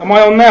Am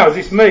I on now? Is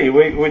this me?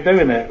 We're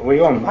doing it.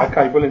 We're on.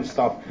 Okay, brilliant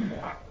stuff.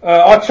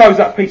 I chose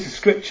that piece of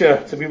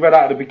scripture to be read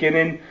out at the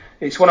beginning.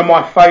 It's one of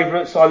my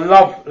favourites. I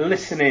love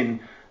listening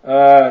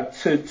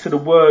to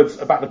the words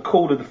about the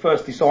call of the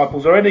first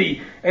disciples, or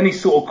any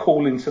sort of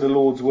calling to the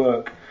Lord's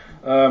work.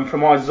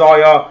 From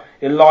Isaiah,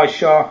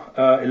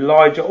 Elisha,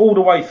 Elijah, all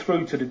the way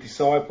through to the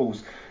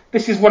disciples.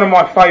 This is one of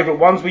my favourite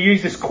ones. We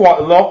use this quite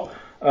a lot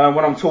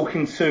when I'm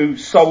talking to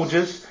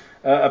soldiers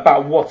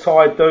about what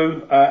I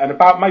do and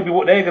about maybe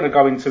what they're going to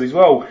go into as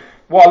well.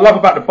 What I love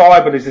about the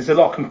Bible is there's a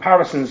lot of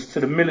comparisons to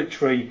the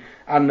military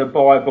and the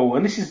Bible,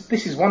 and this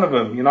is one of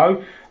them. You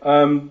know,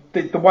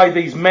 the way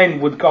these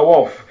men would go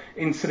off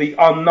into the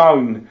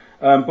unknown,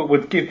 but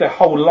would give their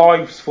whole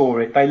lives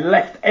for it. They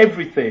left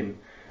everything.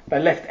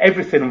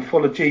 And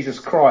followed Jesus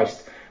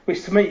Christ,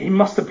 which to me, he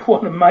must have been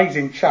what an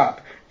amazing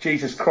chap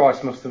Jesus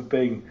Christ must have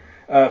been.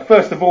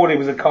 First of all, he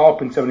was a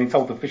carpenter and he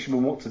told the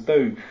fishermen what to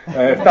do.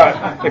 If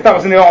that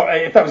was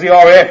the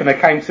RAF and they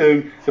came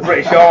to the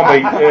British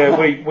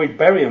Army, we'd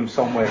bury him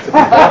somewhere.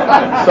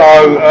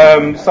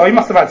 So he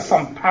must have had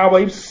some power.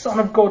 He was the Son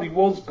of God. He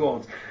was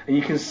God, and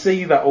you can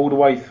see that all the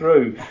way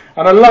through.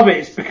 And I love it.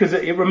 It's because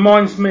it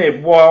reminds me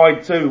of why I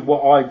do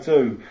what I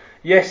do.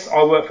 Yes,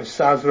 I work for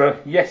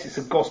SASRA. Yes, it's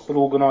a gospel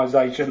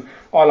organisation.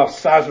 I love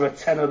SASRA,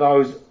 10 of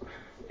those.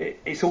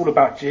 It's all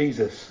about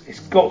Jesus.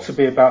 It's got to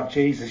be about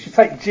Jesus. You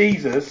take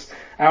Jesus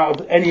out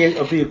of any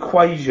of the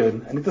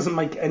equation and it doesn't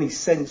make any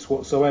sense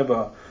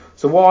whatsoever.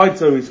 So what I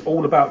do is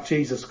all about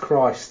Jesus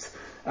Christ,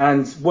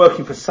 and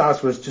working for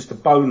SASRA is just a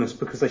bonus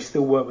because they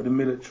still work with the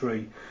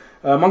military.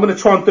 I'm going to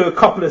try and do a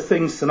couple of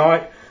things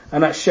tonight,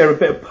 and that's share a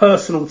bit of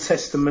personal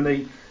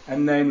testimony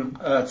and then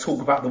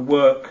talk about the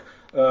work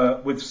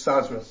with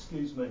SASRA.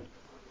 Excuse me.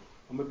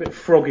 I'm a bit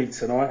froggy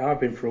tonight.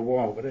 I've been for a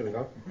while, but there we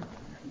go.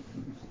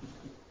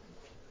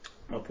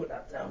 I'll put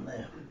that down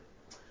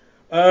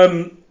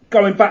there.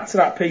 Going back to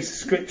that piece of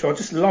scripture, I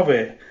just love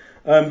it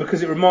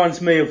because it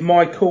reminds me of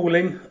my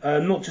calling,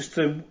 not just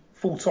to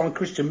full-time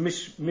Christian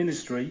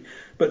ministry,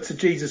 but to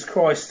Jesus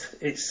Christ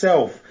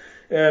itself.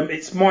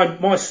 It's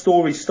my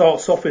story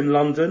starts off in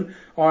London.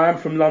 I am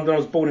from London. I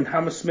was born in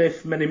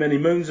Hammersmith many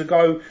moons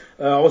ago.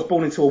 I was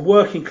born into a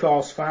working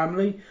class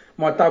family.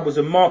 My dad was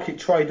a market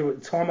trader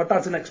at the time. My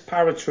dad's an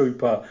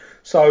ex-paratrooper.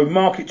 So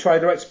market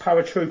trader,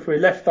 ex-paratrooper. He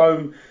left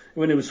home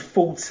when he was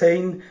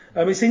 14.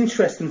 It's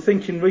interesting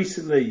thinking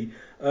recently,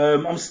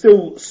 I'm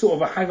still sort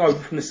of a hangover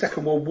from the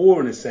Second World War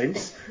in a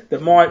sense,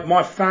 that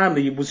my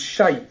family was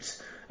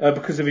shaped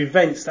because of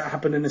events that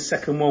happened in the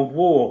Second World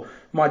War.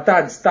 My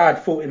dad's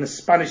dad fought in the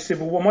Spanish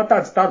Civil War. My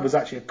dad's dad was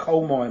actually a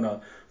coal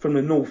miner from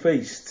the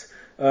northeast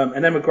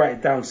and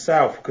emigrated down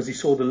south because he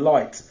saw the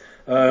light.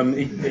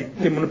 He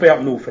didn't want to be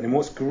up north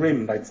anymore. It's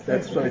grim,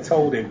 that's what they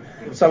told him.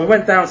 So he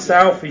went down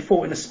south. He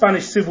fought in the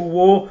Spanish Civil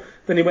War.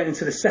 Then he went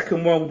into the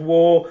Second World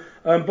War.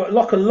 But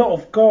like a lot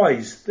of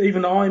guys,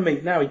 even I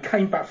meet now, he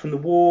came back from the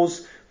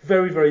wars,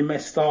 very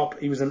messed up.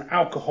 He was an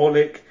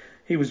alcoholic.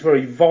 He was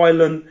very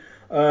violent.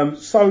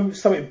 So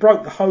it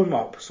broke the home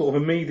up sort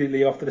of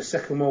immediately after the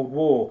Second World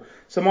War.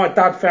 So my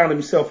dad found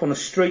himself on the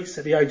streets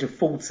at the age of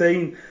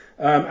 14,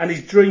 and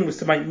his dream was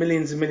to make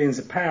millions and millions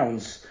of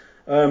pounds.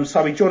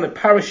 So he joined a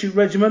parachute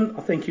regiment.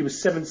 I think he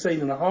was 17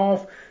 and a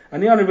half.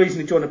 And the only reason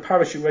he joined a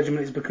parachute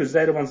regiment is because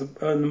they're the ones that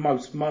earn the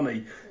most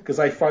money, because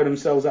they throw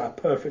themselves out of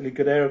perfectly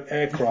good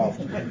aircraft.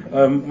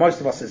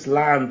 Most of us, it's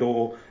land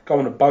or go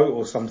on a boat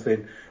or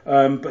something,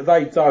 but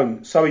they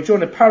don't. So he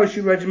joined a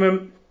parachute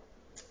regiment,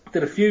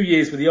 did a few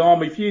years with the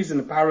army, a few years in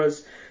the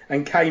paras,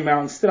 and came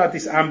out and still had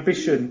this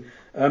ambition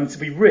to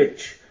be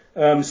rich.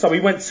 So he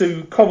went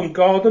to Covent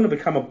Garden and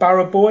became a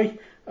barrow boy.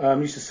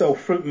 Used to sell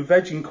fruit and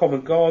veg in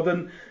Covent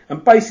Garden,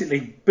 and basically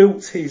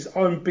built his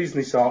own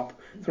business up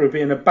through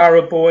being a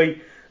barrow boy,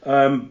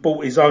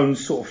 bought his own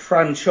sort of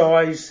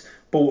franchise,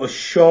 bought a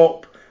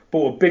shop,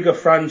 bought a bigger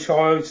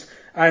franchise,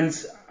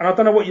 and I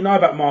don't know what you know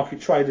about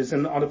market traders,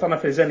 and I don't know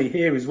if there's any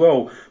here as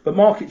well, but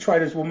market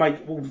traders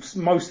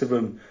most of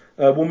them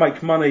will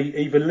make money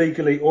either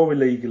legally or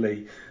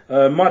illegally.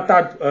 My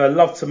dad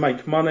loved to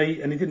make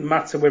money, and it didn't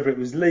matter whether it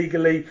was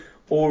legally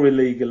or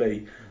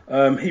illegally.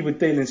 He would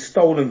deal in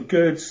stolen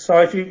goods.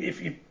 So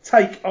if you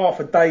take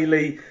Arthur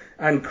Daly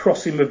and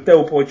cross him with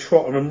Del Boy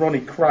Trotter and Ronnie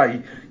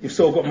Cray, you've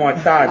sort of got my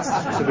dad,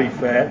 to be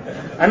fair.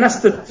 And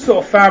that's the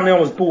sort of family I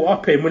was brought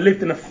up in. We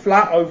lived in a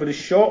flat over the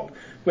shop.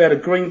 We had a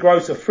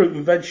greengrocer, fruit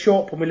and veg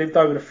shop, and we lived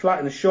over the flat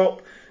in the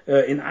shop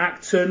in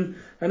Acton.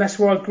 And that's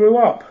where I grew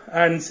up.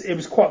 And it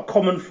was quite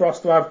common for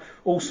us to have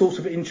all sorts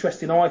of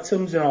interesting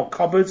items in our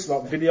cupboards,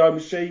 like video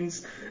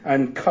machines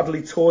and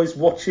cuddly toys,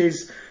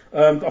 watches.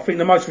 I think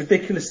the most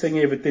ridiculous thing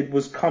he ever did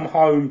was come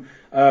home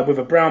with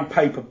a brown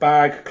paper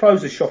bag,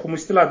 close the shop, and we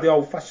still had the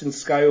old-fashioned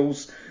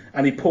scales,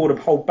 and he poured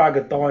a whole bag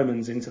of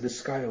diamonds into the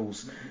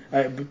scales.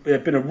 It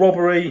had been a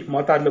robbery.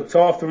 My dad looked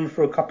after him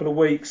for a couple of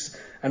weeks,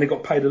 and he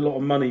got paid a lot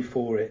of money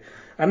for it.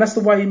 And that's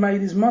the way he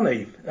made his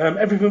money.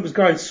 Everything was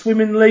going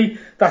swimmingly.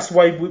 That's the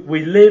way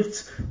we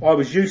lived. I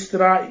was used to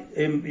that.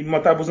 My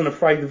dad wasn't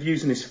afraid of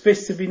using his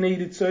fists if he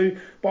needed to,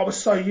 but I was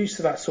so used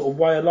to that sort of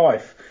way of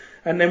life.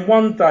 And then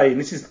one day, and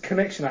this is the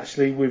connection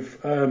actually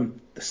with the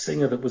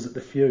singer that was at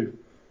the Few,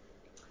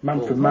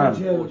 Manfred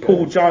Mann,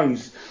 Paul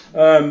Jones.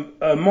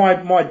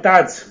 My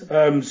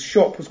dad's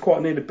shop was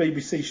quite near the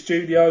BBC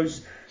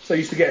studios, so I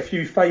used to get a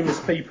few famous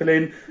people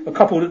in. A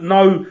couple that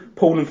know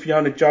Paul and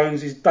Fiona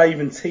Jones is Dave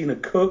and Tina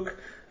Cook,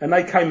 and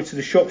they came into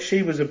the shop.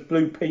 She was a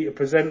Blue Peter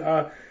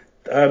presenter.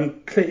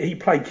 He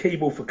played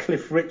keyboard for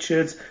Cliff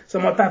Richards. So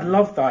my dad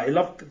loved that. He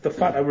loved the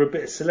fact they were a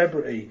bit of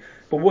celebrity.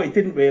 But what he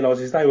didn't realise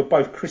is they were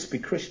both crispy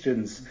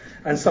Christians.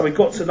 And so he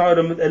got to know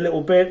them a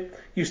little bit.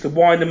 Used to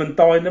wine them and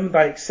dine them.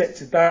 They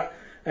accepted that.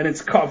 And then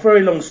to cut a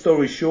very long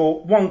story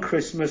short, one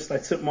Christmas they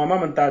took my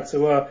mum and dad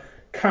to a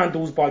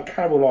Candles by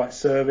Candlelight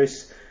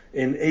service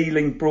in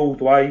Ealing,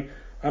 Broadway.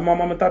 And my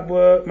mum and dad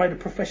made a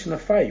profession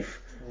of faith.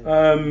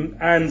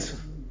 And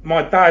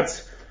my dad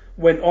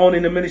went on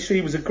in the ministry.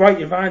 He was a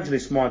great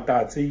evangelist, my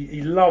dad.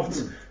 He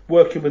loved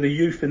working with the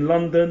youth in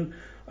London,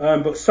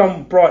 but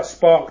some bright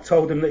spark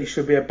told him that he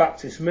should be a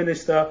Baptist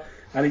minister,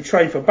 and he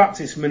trained for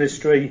Baptist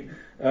ministry,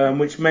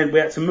 which meant we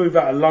had to move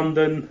out of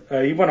London.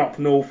 He went up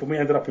north and we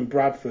ended up in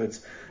Bradford.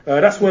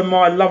 That's when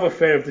my love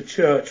affair of the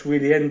church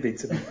really ended,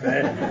 to be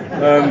fair.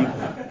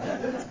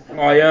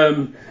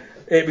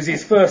 It was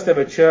his first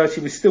ever church.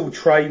 He was still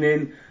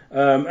training.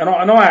 I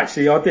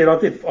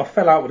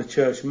fell out with the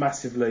church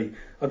massively.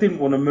 I didn't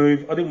want to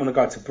move. I didn't want to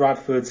go to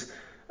Bradford.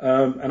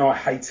 And I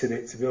hated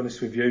it, to be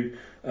honest with you.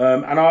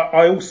 And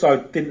I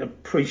also didn't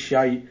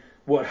appreciate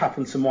what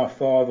happened to my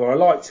father. I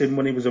liked him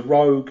when he was a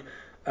rogue,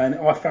 and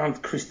I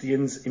found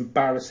Christians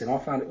embarrassing. I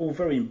found it all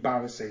very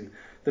embarrassing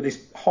that this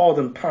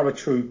hardened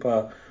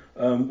paratrooper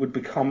would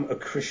become a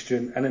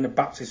Christian and then a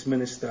Baptist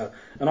minister.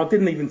 And I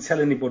didn't even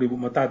tell anybody what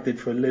my dad did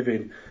for a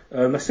living.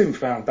 They soon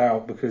found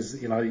out because,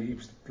 he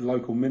was the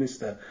local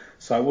minister.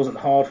 So it wasn't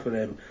hard for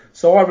them.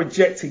 So I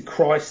rejected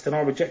Christ and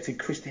I rejected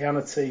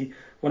Christianity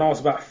when I was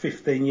about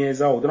 15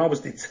 years old. And I was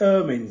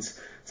determined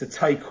to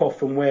take off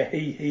from where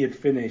he had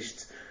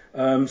finished.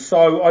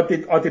 So I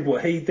did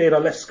what he did. I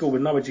left school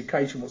with no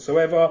education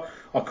whatsoever.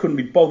 I couldn't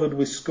be bothered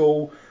with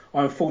school.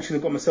 I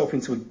unfortunately got myself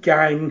into a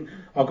gang.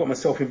 I got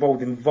myself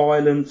involved in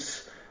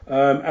violence.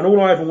 And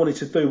all I ever wanted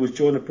to do was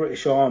join the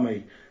British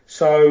Army.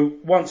 So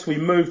once we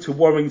moved to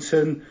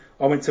Warrington,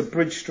 I went to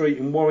Bridge Street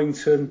in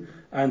Warrington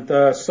and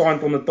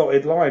signed on the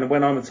dotted line and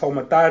went home and told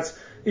my dad.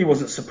 He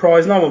wasn't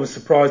surprised. No one was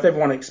surprised.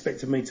 Everyone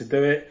expected me to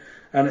do it.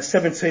 And at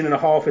 17 and a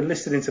half,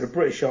 enlisted into the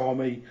British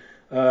Army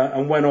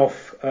and went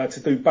off to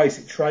do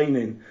basic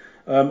training.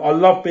 I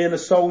loved being a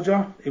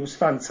soldier. It was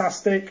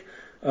fantastic.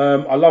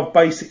 I loved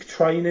basic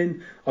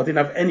training. I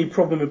didn't have any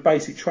problem with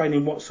basic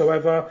training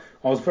whatsoever.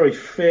 I was very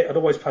fit. I'd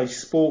always play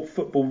sport,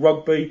 football,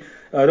 rugby.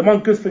 The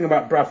one good thing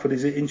about Bradford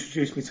is it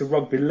introduced me to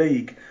rugby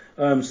league.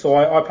 So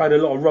I played a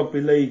lot of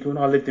rugby league when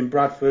I lived in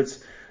Bradford.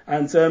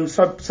 And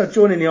so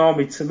joining the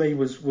army to me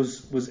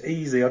was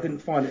easy. I didn't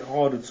find it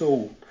hard at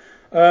all.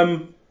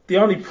 The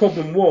only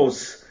problem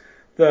was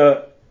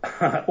that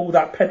all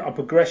that pent up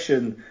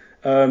aggression,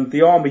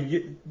 the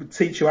army would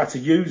teach you how to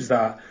use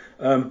that.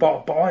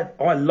 But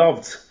I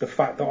loved the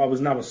fact that I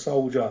was now a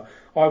soldier.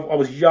 I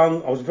was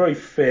young, I was very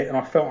fit, and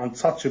I felt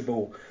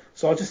untouchable.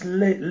 So I just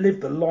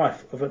lived the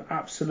life of an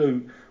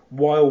absolute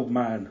wild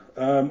man.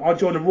 I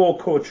joined the Royal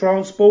Corps of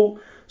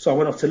Transport, so I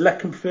went off to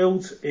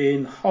Leconfield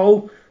in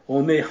Hull,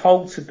 or near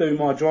Hull, to do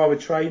my driver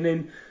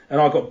training, and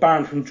I got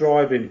banned from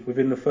driving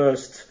within the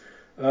first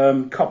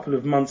couple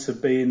of months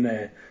of being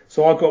there.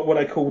 So I got what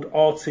they called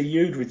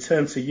RTU'd,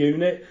 return to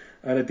unit,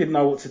 and they didn't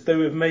know what to do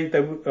with me.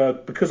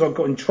 Because I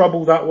got in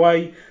trouble that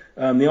way,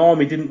 the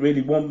army didn't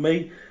really want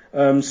me.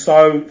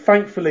 So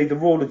thankfully the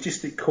Royal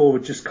Logistic Corps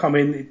had just come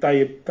in.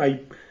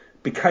 They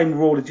became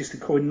Royal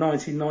Logistic Corps in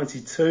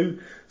 1992.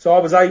 So I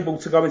was able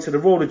to go into the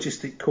Royal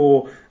Logistic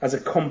Corps as a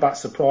combat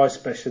supply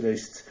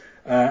specialist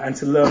and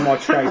to learn my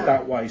trade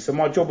that way. So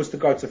my job was to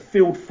go to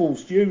field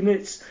force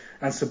units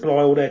and supply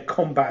all their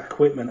combat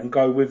equipment and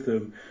go with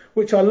them,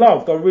 which I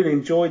loved. I really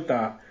enjoyed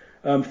that.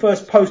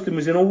 First posting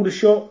was in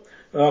Aldershot.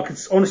 I could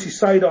honestly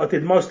say that I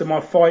did most of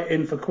my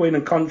fighting for Queen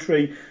and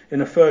Country in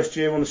the first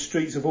year on the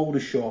streets of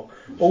Aldershot.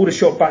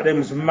 Aldershot back then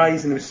was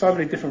amazing. There were so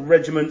many different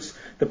regiments.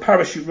 The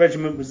parachute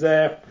regiment was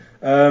there.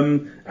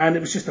 And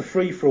it was just a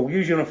free-for-all.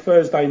 Usually on a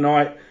Thursday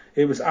night,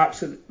 it was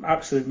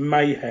absolute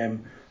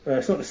mayhem.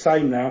 It's not the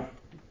same now.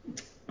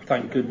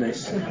 Thank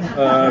goodness. That's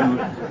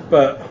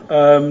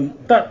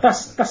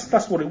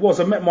what it was.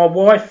 I met my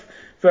wife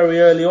very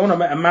early on. I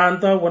met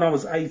Amanda when I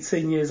was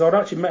 18 years old.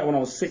 I actually met her when I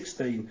was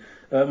 16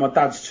 at my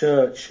dad's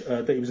church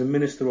that he was a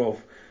minister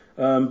of.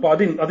 But I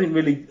didn't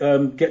really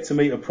get to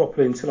meet her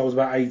properly until I was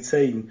about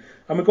 18.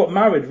 And we got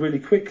married really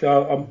quickly.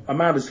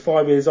 Amanda's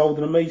 5 years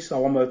older than me,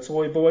 so I'm her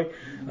toy boy.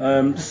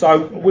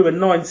 So we were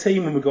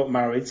 19 when we got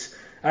married.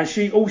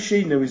 And all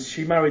she knew is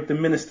she married the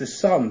minister's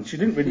son. She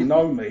didn't really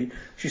know me.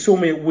 She saw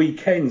me at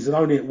weekends, and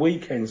only at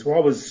weekends, where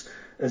I was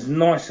as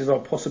nice as I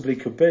possibly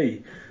could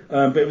be.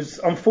 But it was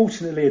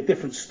unfortunately a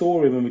different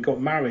story when we got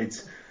married.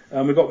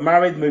 We got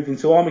married, moved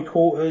into army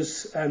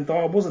quarters, and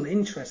I wasn't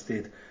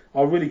interested.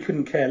 I really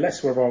couldn't care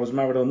less whether I was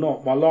married or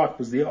not. My life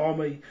was the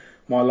army.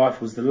 My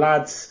life was the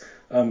lads.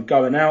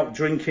 going out,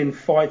 drinking,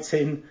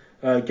 fighting,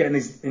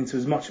 getting into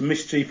as much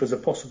mischief as I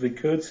possibly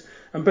could.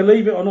 And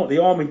believe it or not, the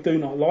army do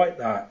not like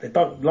that. They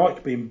don't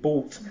like being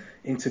brought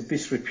into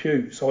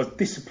disrepute. So I was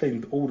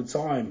disciplined all the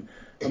time.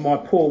 And my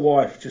poor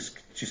wife just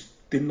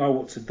didn't know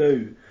what to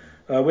do.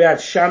 We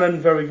had Shannon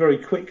very, very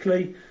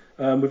quickly,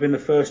 within the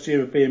first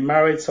year of being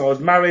married. So I was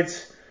married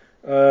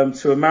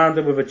to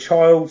Amanda with a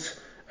child,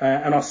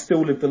 and I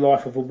still lived the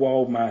life of a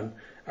wild man.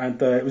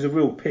 And it was a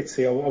real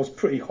pity. I was a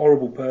pretty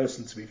horrible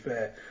person, to be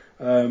fair,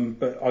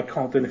 but I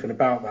can't do anything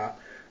about that.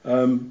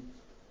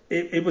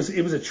 It was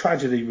a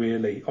tragedy,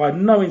 really. I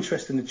had no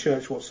interest in the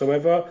church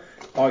whatsoever.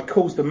 I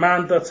caused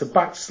Amanda to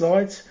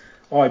backslide.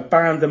 I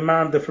banned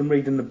Amanda from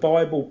reading the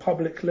Bible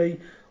publicly.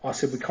 I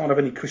said we can't have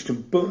any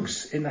Christian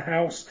books in the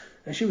house,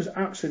 and she was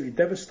absolutely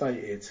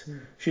devastated.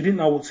 She didn't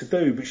know what to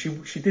do, but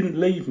she didn't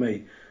leave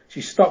me.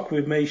 She stuck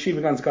with me. She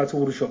began to go to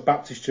Aldershot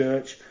Baptist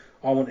Church.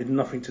 I wanted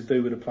nothing to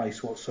do with the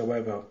place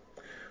whatsoever.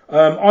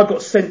 I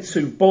got sent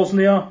to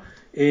Bosnia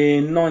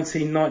in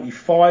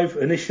 1995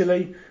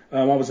 initially.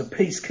 I was a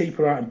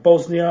peacekeeper out in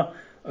Bosnia.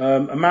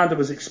 Amanda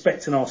was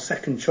expecting our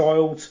second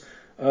child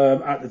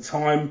at the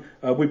time.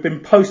 We'd been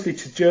posted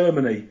to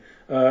Germany.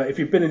 If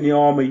you've been in the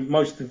army,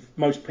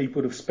 most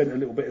people have spent a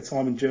little bit of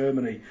time in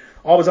Germany.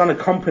 I was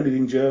unaccompanied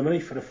in Germany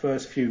for the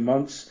first few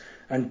months,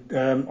 and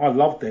I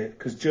loved it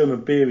because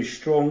German beer is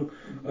strong.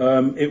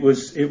 It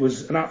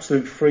was an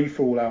absolute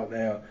free-for-all out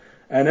there.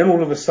 And then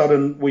all of a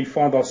sudden we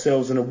find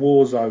ourselves in a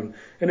war zone,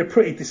 in a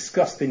pretty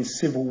disgusting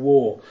civil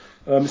war.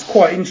 It's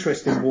quite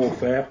interesting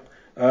warfare.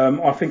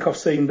 I think I've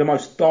seen the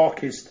most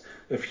darkest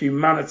of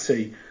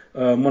humanity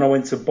when I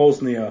went to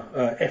Bosnia.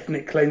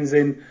 Ethnic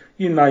cleansing,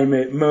 you name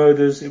it,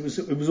 murders. It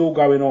was all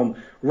going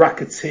on.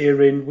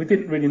 Racketeering. We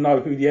didn't really know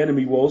who the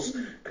enemy was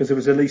because there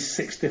was at least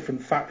 6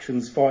 different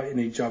factions fighting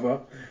each other.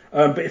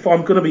 But if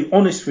I'm going to be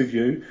honest with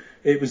you,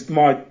 it was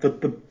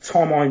the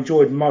time I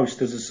enjoyed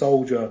most as a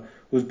soldier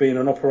was being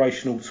on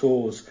operational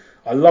tours.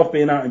 I love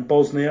being out in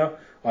Bosnia.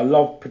 I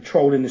love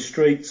patrolling the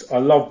streets. I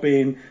love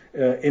being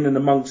in and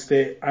amongst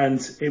it,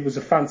 and it was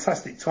a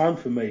fantastic time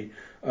for me.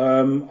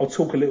 I'll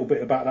talk a little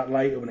bit about that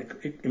later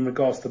in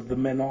regards to the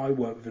men I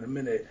work with in a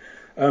minute.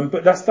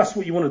 But that's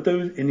what you want to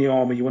do in the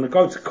army. You want to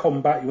go to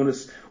combat, you want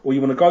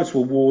to go to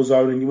a war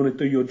zone, and you want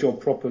to do your job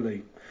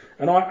properly.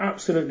 And I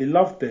absolutely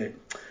loved it.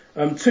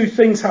 2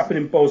 things happened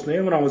in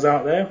Bosnia when I was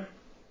out there.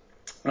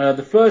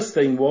 The first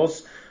thing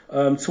was,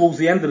 towards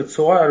the end of the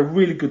tour, I had a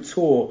really good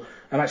tour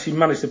and actually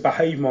managed to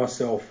behave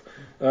myself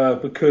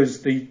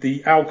because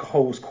the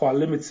alcohol was quite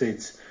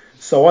limited.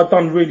 So I'd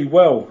done really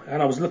well,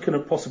 and I was looking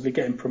at possibly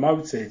getting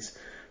promoted.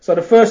 So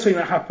the first thing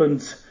that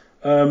happened,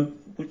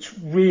 which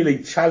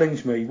really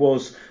challenged me,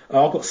 was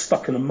I got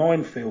stuck in a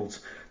minefield.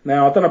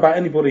 Now, I don't know about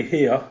anybody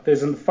here.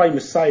 There's a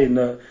famous saying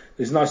that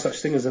there's no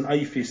such thing as an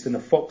atheist in a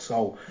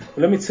foxhole. But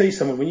let me tell you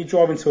something. When you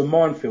drive into a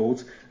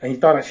minefield and you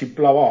don't actually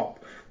blow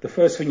up, the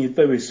first thing you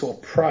do is sort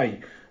of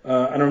pray.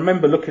 And I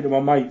remember looking at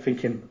my mate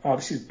thinking, oh,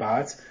 this is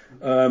bad.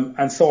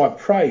 And so I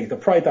prayed. I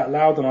prayed that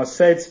loud, and I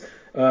said,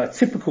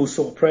 typical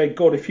sort of prayer,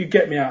 God, if you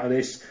get me out of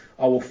this,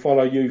 I will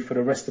follow you for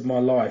the rest of my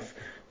life.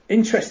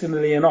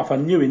 Interestingly enough, I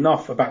knew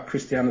enough about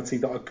Christianity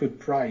that I could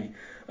pray.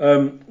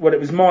 Well, it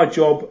was my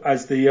job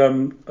as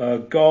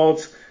the guard,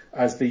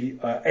 as the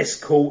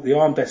escort, the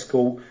armed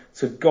escort,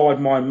 to guide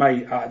my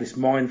mate out of this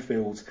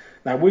minefield.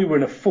 Now, we were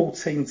in a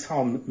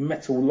 14-ton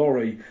metal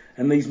lorry,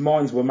 and these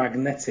mines were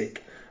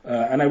magnetic.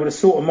 And they were the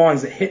sort of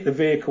mines that hit the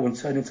vehicle and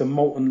turn into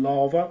molten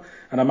lava,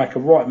 and they make a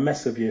right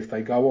mess of you if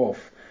they go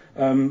off.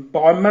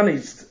 But I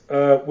managed,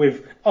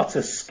 with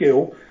utter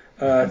skill,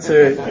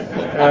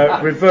 to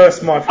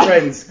reverse my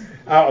friends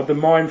out of the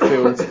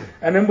minefield.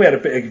 And then we had a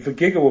bit of a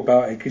giggle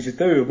about it, because you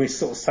do, and we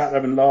sort of sat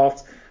there and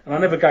laughed. And I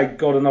never gave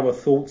God another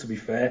thought, to be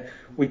fair.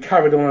 We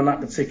carried on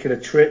that particular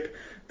trip.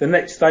 The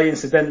next day,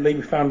 incidentally,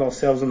 we found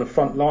ourselves on the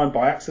front line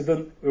by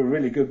accident. We were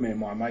really good, me and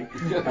my mate.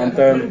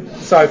 And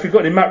so if you've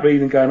got any map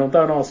reading going on,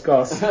 don't ask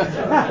us.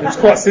 It's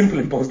quite simple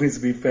in Bosnia, to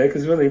be fair,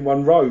 because we're only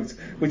one road.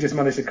 We just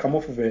managed to come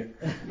off of it.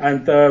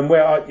 And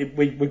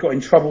we got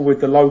in trouble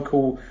with the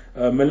local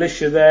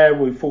militia there.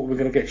 We thought we were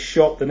going to get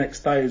shot the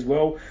next day as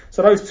well.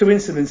 So those 2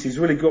 incidences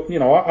really got,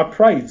 I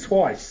prayed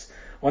twice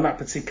on that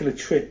particular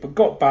trip, but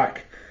got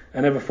back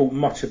and never thought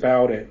much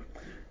about it.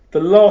 The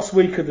last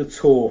week of the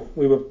tour,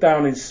 we were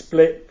down in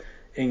Split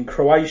in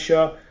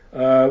Croatia,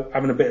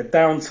 having a bit of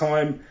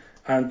downtime,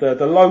 and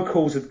the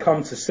locals had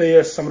come to see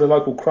us, some of the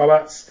local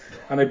Croats,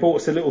 and they bought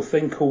us a little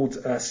thing called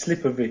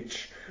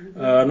Slipovic.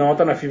 Now, I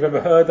don't know if you've ever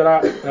heard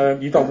of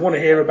that. You don't want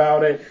to hear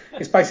about it.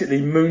 It's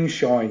basically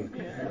moonshine,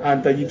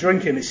 and you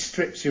drink it and it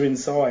strips your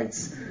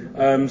insides.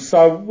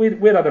 So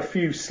we'd had a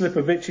few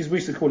Slipovices. We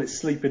used to call it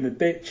sleep in the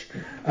ditch.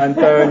 And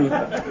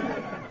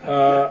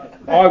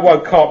I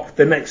woke up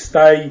the next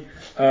day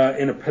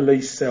in a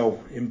police cell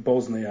in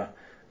Bosnia.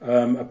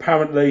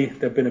 Apparently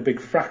there'd been a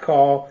big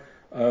fracas.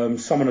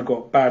 Someone had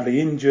got badly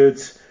injured.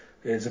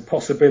 There's a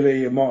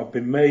possibility it might have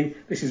been me.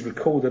 This is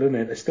recorded, isn't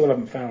it? They still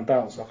haven't found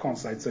out, so I can't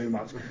say too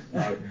much.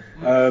 No.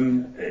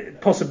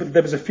 Possibly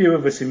there was a few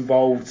of us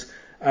involved,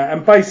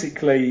 And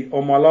basically,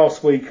 on my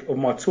last week of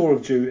my tour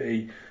of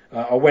duty,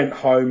 I went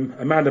home.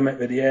 Amanda met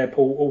me at the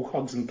airport, all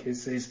hugs and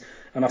kisses.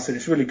 And I said,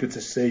 it's really good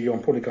to see you.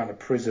 I'm probably going to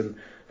prison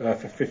for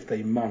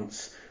 15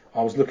 months.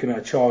 I was looking at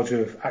a charge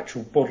of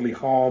actual bodily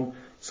harm,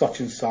 such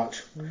and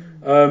such.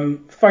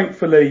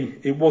 Thankfully,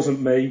 it wasn't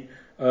me.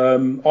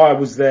 I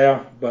was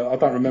there, but I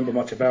don't remember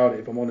much about it,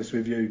 if I'm honest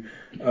with you.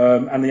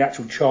 And the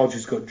actual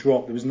charges got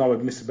dropped. There was no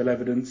admissible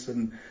evidence,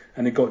 and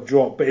it got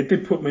dropped. But it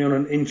did put me on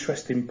an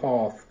interesting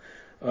path.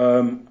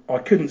 I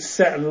couldn't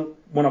settle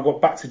when I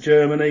got back to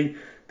Germany.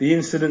 The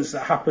incidents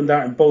that happened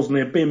out in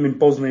Bosnia, being in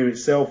Bosnia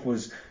itself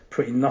was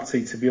pretty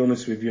nutty, to be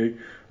honest with you.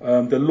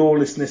 The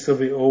lawlessness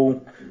of it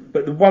all.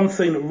 But the one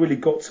thing that really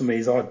got to me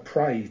is I'd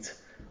prayed,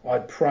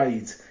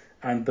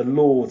 and the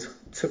Lord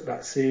took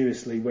that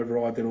seriously, whether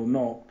I did or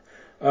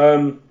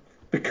not.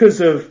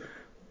 Because of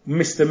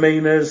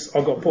misdemeanors,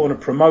 I got put on a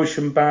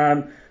promotion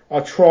ban.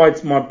 I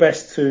tried my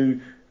best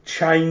to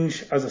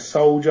change as a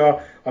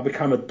soldier. I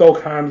became a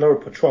dog handler, a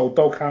patrol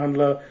dog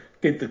handler,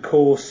 did the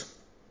course.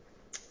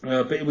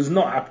 But it was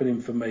not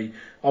happening for me.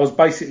 I was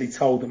basically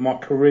told that my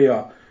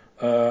career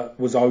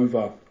was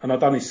over, and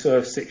I'd only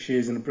served 6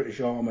 years in the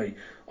British Army.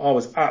 I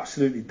was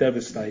absolutely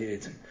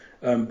devastated.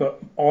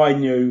 But I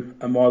knew,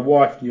 and my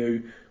wife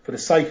knew, for the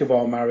sake of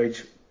our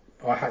marriage,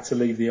 I had to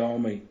leave the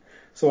army.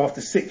 So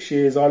after 6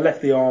 years, I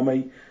left the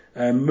army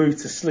and moved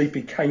to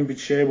sleepy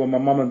Cambridgeshire, where my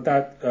mum and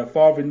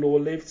father-in-law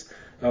lived.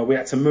 We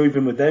had to move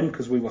in with them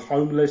because we were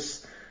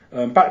homeless.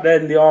 Back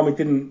then, the army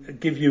didn't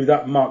give you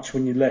that much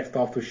when you left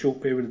after a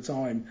short period of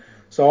time.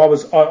 So I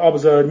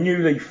was a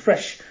newly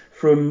fresh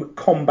from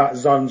combat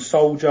zone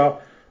soldier,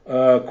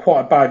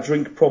 quite a bad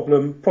drink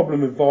problem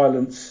with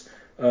violence,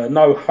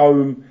 no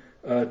home,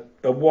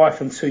 a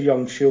wife and 2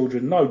 young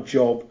children, no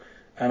job,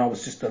 and I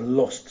was just a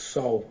lost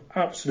soul,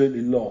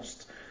 absolutely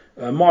lost.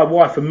 My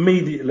wife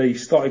immediately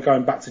started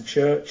going back to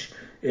church.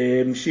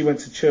 She went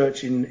to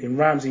church in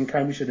Ramsey in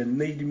Cambridgeshire and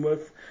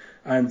Needingworth,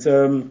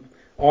 and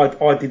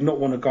I did not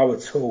want to go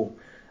at all.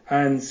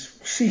 And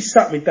she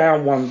sat me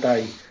down one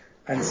day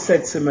and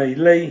said to me,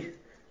 Lee,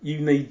 you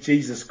need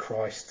Jesus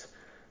Christ.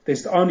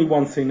 There's only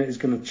one thing that is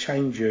going to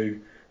change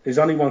you. There's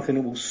only one thing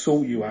that will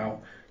sort you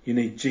out. You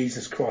need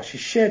Jesus Christ. She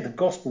shared the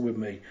gospel with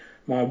me.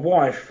 My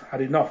wife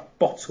had enough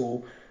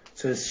bottle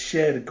to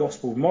share the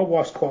gospel. My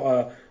wife's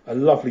quite a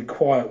lovely,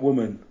 quiet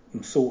woman,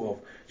 sort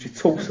of. She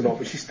talks a lot,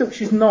 but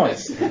she's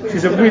nice.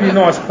 She's a really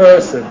nice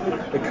person.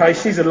 Okay,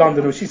 she's a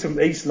Londoner. She's from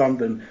East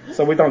London,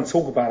 so we don't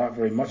talk about that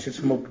very much. She's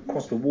from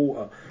across the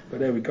water, but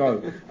there we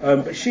go.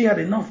 But she had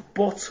enough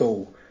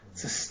bottle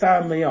to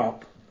stand me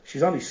up.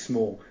 She's only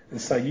small,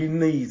 and say, you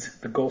need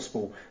the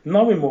gospel.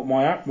 Knowing what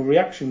my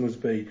reaction would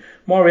be.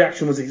 My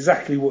reaction was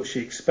exactly what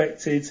she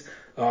expected.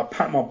 I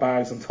packed my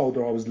bags and told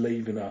her I was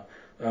leaving her.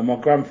 My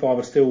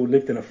grandfather still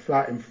lived in a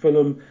flat in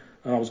Fulham,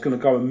 and I was going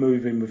to go and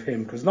move in with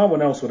him because no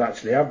one else would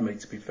actually have me,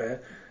 to be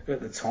fair,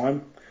 at the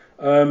time.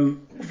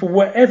 For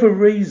whatever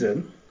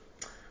reason,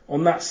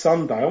 on that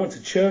Sunday, I went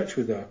to church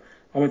with her.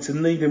 I went to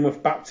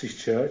Needingworth Baptist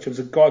Church. There was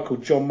a guy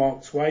called John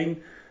Mark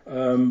Twain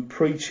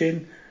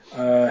preaching.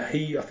 I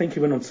think he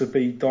went on to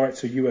be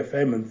director of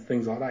UFM and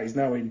things like that. He's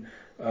now in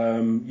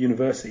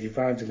university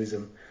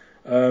evangelism.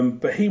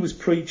 But he was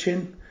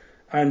preaching,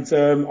 and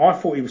I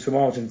thought he was from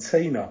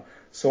Argentina.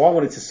 So I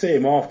wanted to see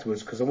him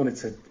afterwards because I wanted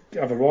to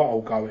have a right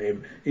old go at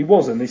him. He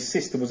wasn't. His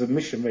sister was a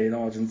missionary in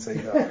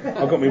Argentina.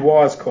 I got my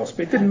wires crossed,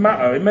 but it didn't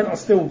matter. It meant I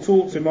still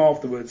talked to him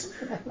afterwards.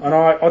 And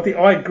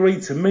I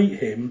agreed to meet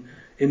him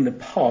in the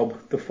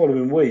pub the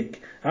following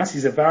week. And that's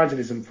his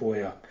evangelism for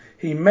you.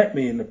 He met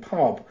me in the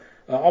pub.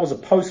 I was a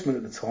postman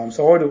at the time,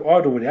 so I'd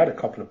already had a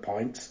couple of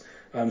pints.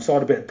 So I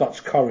had a bit of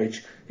Dutch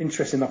courage.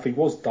 Interesting enough, he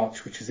was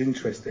Dutch, which is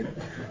interesting.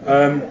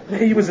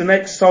 He was an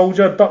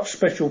ex-soldier, Dutch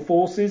Special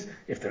Forces,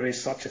 if there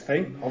is such a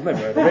thing. I've never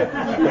heard of it.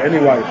 But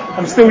anyway,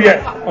 I'm still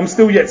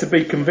yet to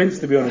be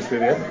convinced, to be honest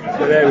with you.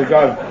 But there we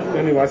go.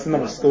 Anyway, it's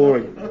another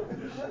story.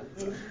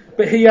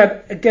 But he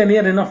had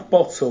enough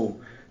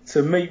bottle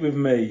to meet with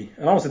me,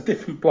 and I was a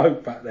different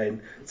bloke back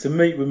then, to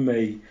meet with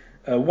me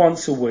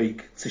once a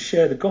week to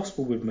share the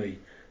gospel with me,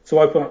 to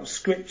open up the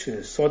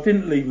scriptures. So I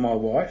didn't leave my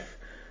wife.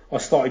 I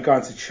started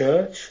going to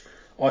church.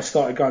 I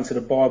started going to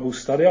the Bible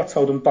study. I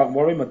told them, don't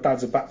worry, my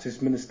dad's a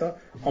Baptist minister.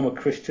 I'm a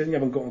Christian. You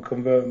haven't got to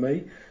convert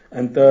me.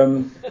 And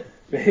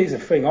but here's the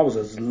thing. I was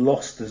as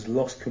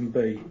lost can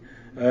be.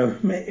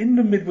 In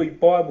the midweek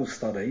Bible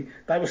study,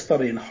 they were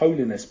studying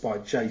Holiness by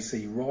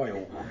J.C.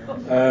 Ryle.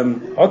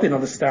 I didn't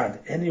understand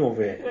any of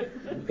it,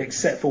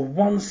 except for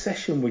one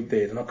session we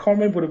did. And I can't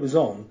remember what it was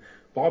on,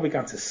 but I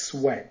began to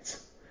sweat.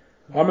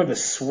 I remember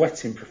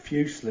sweating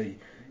profusely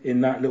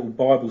in that little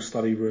Bible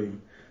study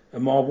room.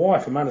 And my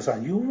wife, Amanda,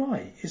 saying, you all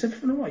right? Is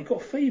everything all right? You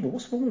got a fever?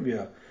 What's wrong with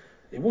you?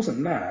 It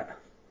wasn't that.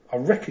 I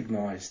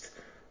recognised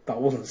that I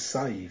wasn't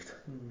saved.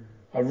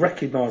 I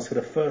recognised for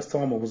the first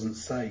time I wasn't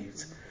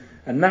saved.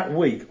 And that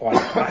week I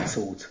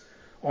battled.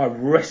 I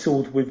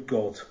wrestled with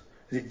God.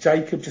 Is it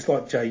Jacob? Just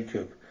like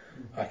Jacob.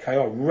 Okay,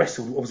 I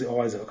wrestled. Or was it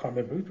Isaac? I can't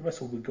remember. Who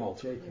wrestled with God?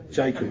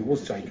 Jacob. It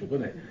was Jacob,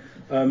 wasn't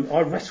it?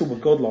 I wrestled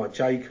with God like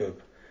Jacob.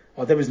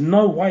 There was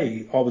no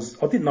way I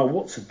didn't know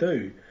what to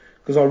do,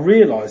 because I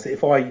realised that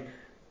if I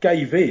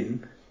gave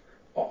in,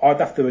 I'd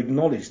have to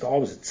acknowledge that I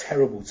was a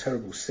terrible,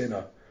 terrible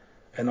sinner,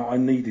 and I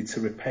needed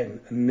to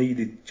repent and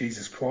needed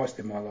Jesus Christ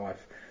in my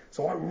life.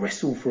 So I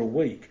wrestled for a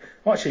week.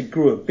 I actually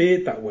grew a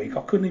beard that week.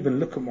 I couldn't even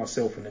look at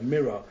myself in the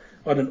mirror.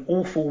 I had an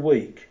awful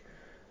week.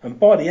 And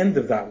by the end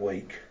of that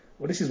week,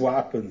 well, this is what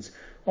happens.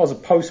 I was a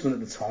postman at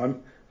the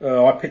time.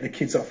 I picked the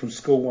kids up from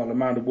school while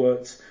Amanda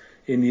worked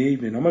in the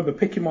evening. I remember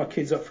picking my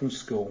kids up from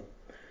school,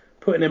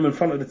 putting them in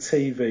front of the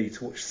TV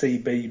to watch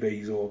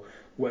CBeebies or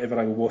whatever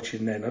they were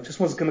watching then. I just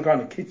was going to go in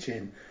the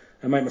kitchen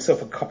and make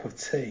myself a cup of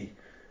tea.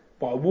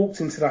 But I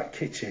walked into that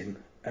kitchen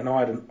and I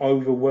had an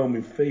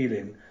overwhelming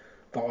feeling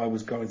that I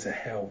was going to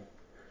hell.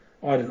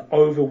 I had an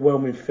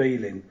overwhelming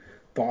feeling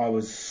that I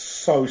was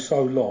so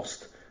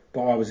lost, that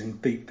I was in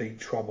deep, deep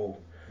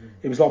trouble.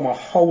 It was like my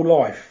whole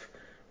life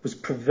was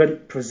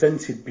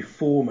presented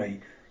before me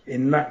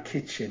in that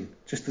kitchen,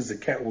 just as the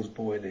kettle was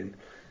boiling.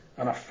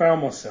 And I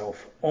found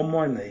myself on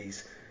my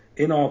knees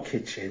in our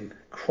kitchen,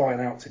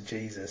 crying out to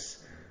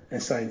Jesus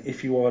and saying,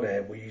 if you are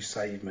there, will you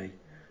save me?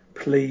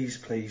 Please,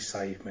 please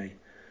save me.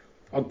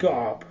 I got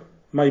up,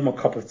 made my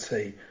cup of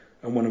tea,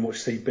 and went and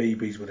watched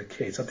CBeebies with the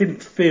kids. I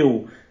didn't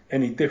feel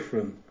any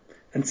different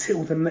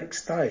until the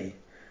next day.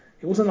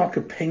 It wasn't like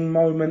a ping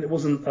moment. It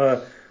wasn't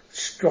a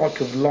strike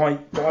of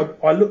light. But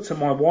I looked at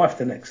my wife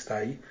the next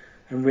day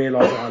and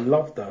realised that I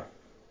loved her.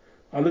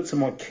 I looked at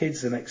my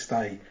kids the next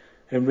day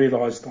and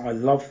realised that I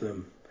loved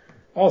them.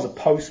 I was a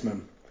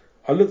postman.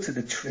 I looked at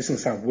this is going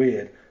to sound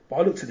weird, but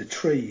I looked at the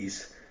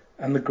trees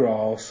and the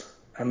grass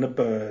and the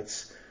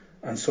birds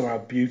and saw how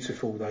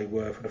beautiful they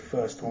were for the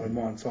first time in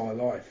my entire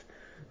life.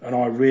 And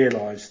I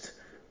realised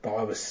that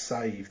I was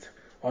saved.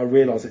 I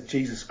realised that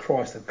Jesus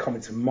Christ had come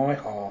into my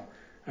heart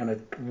and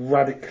had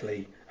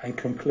radically and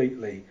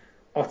completely,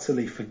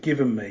 utterly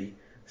forgiven me,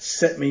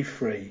 set me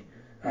free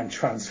and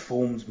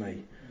transformed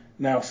me.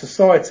 Now,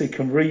 society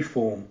can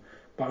reform,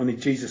 but only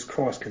Jesus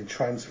Christ can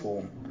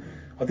transform.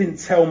 I didn't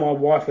tell my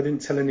wife, I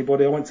didn't tell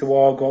anybody. I went to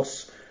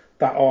Argos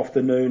that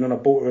afternoon and I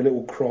bought her a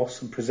little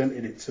cross and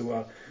presented it to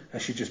her,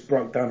 and she just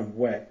broke down and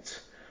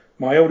wept.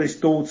 My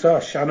eldest daughter,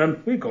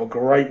 Shannon, we've got a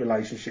great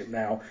relationship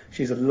now.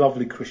 She's a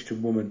lovely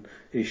Christian woman,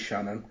 is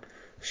Shannon.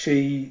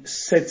 She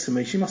said to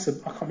me, I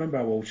can't remember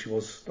how old she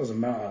was, doesn't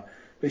matter.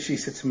 But she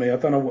said to me, I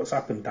don't know what's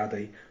happened,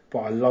 Daddy, but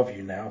I love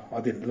you now.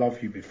 I didn't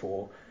love you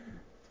before.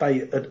 They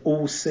had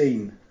all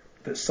seen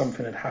that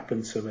something had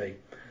happened to me.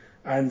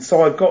 And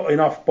so I got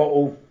enough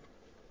bottle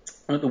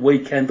at the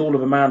weekend. All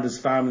of Amanda's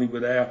family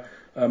were there.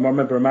 I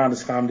remember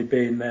Amanda's family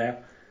being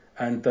there.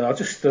 And I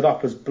just stood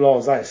up as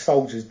blasé as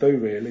soldiers do,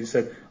 really. He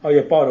said, oh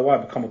yeah, by the way,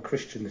 I've become a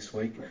Christian this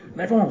week.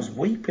 And everyone was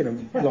weeping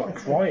and like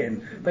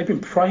crying. They've been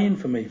praying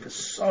for me for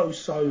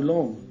so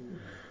long.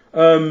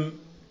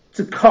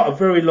 To cut a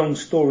very long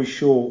story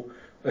short,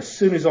 as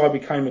soon as I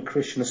became a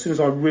Christian, as soon as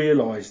I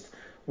realised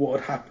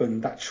what had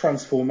happened, that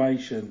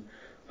transformation,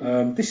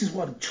 this is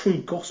why the true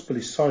gospel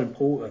is so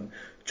important.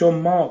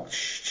 John Mark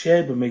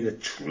shared with me the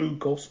true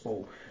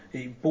gospel.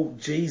 He brought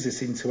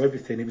Jesus into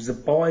everything. It was the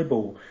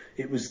Bible.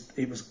 It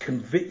was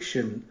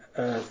conviction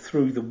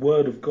through the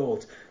Word of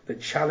God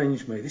that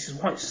challenged me. This is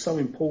why it's so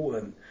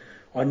important.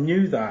 I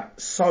knew that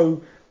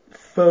so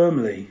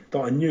firmly that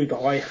I knew that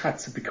I had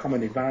to become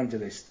an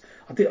evangelist.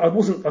 I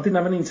didn't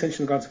have any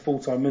intention of going to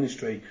full-time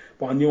ministry,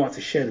 but I knew I had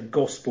to share the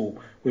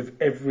gospel with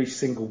every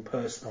single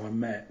person I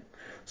met.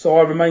 So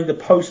I remained a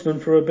postman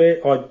for a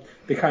bit. I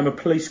became a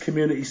police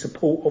community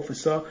support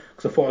officer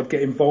because I thought I'd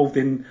get involved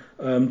in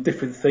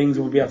different things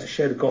and would be able to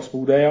share the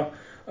gospel there.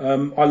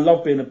 I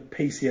loved being a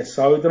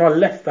PCSO. Then I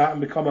left that and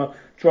become a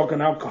drug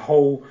and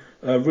alcohol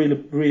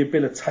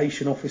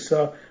rehabilitation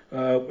officer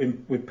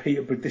with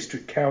Peterborough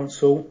District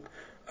Council.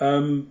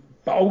 But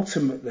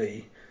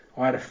ultimately,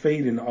 I had a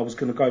feeling that I was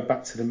going to go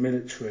back to the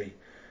military.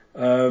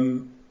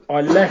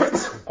 I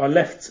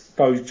left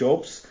those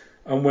jobs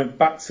and went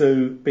back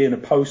to being a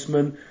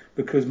postman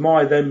because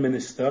my then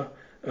minister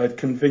had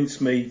convinced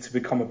me to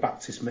become a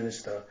Baptist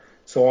minister.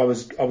 So I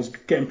was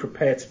getting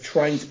prepared to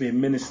train to be a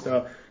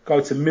minister, go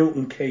to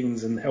Milton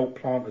Keynes and help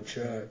plant a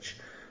church.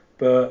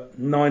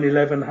 But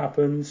 9/11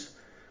 happens,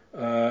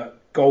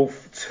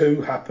 Gulf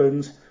 2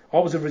 happened. I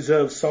was a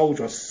reserve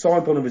soldier. I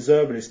signed on a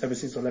reserve list ever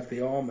since I left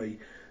the army.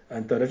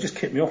 And they've just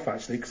kicked me off,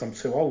 actually, because I'm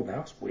too old now.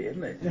 It's weird,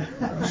 isn't it?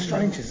 How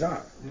strange is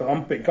that? But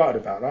I'm a bit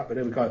gutted about that, but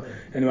there we go.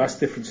 Anyway, that's a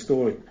different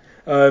story.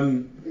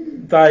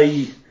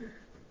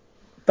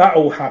 That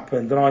all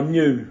happened, and I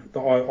knew that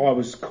I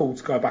was called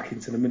to go back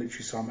into the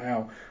military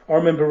somehow. I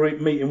remember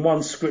meeting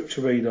one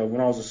scripture reader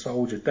when I was a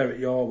soldier, Derek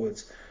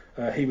Yarwood.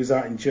 He was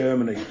out in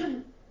Germany.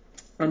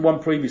 And one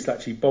previous,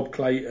 actually, Bob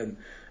Clayton.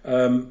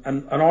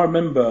 And I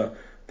remember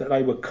that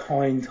they were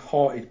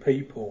kind-hearted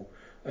people.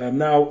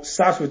 Now,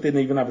 SASRA didn't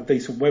even have a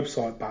decent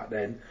website back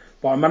then,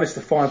 but I managed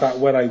to find out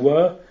where they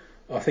were.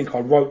 I think I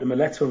wrote them a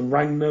letter and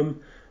rang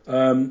them.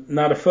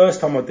 Now, the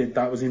first time I did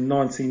that was in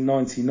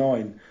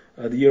 1999,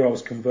 the year I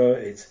was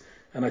converted,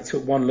 and they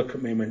took one look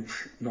at me and went,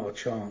 not a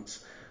chance.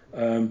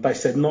 They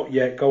said, not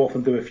yet, go off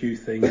and do a few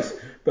things.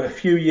 But a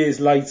few years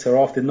later,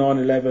 after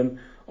 9/11,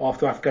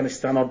 after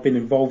Afghanistan, I'd been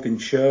involved in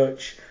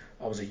church.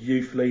 I was a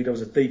youth leader, I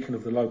was a deacon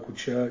of the local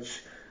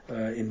church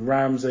in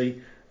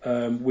Ramsey.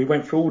 We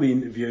went through all the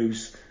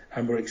interviews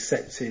and were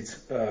accepted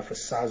for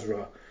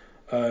SASRA.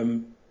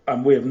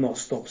 And we have not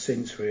stopped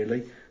since,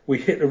 really. We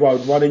hit the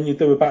road running. You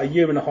do about a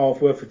year and a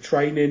half worth of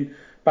training.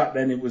 Back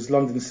then it was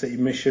London City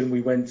Mission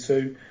we went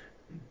to,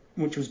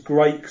 which was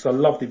great because I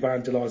loved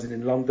evangelising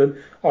in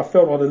London. I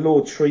felt like the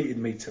Lord treated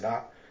me to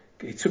that.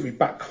 He took me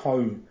back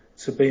home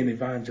to be an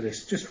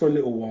evangelist just for a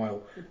little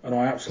while, and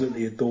I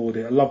absolutely adored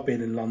it. I love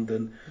being in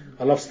London.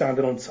 I love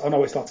standing on, I know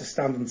what it's like to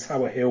stand on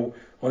Tower Hill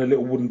on a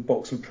little wooden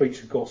box and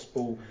preach the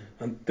gospel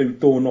and do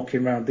door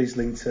knocking around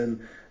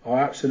Islington. I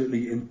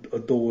absolutely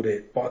adored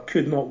it, but I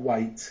could not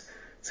wait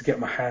to get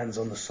my hands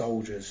on the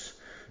soldiers.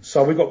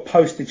 So we got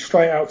posted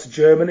straight out to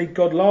Germany.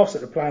 God laughs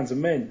at the plans of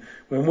men.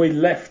 When we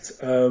left,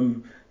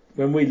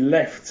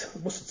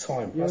 what's the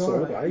time? That's all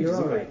right, ages,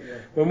 isn't it? Yeah.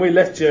 When we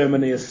left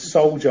Germany as a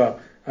soldier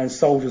and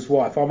soldier's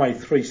wife, I made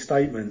 3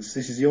 statements.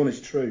 This is the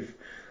honest truth.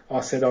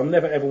 I said, I'll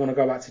never ever want to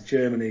go back to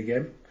Germany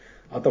again.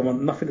 I don't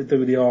want nothing to do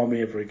with the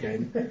army ever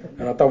again.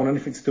 And I don't want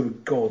anything to do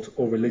with God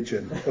or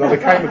religion. But I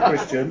became a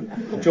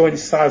Christian, joined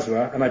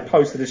SASRA, and they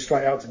posted us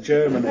straight out to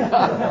Germany.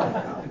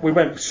 We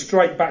went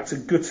straight back to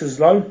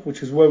Gütersloh,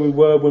 which is where we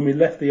were when we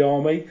left the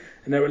army.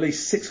 And there were at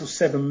least 6 or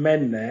 7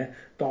 men there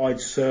that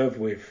I'd served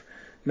with.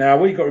 Now,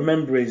 what you've got to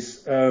remember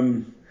is,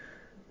 when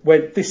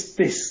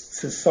this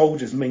to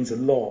soldiers means a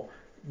lot.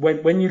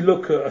 When you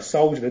look at a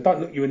soldier, they don't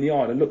look you in the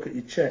eye, they look at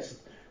your chest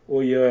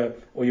or your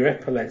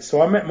epaulets.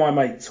 So I met my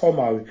mate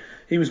Tomo.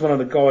 He was one of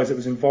the guys that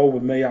was involved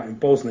with me out in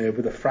Bosnia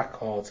with the frack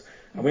cards,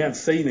 and we hadn't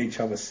seen each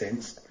other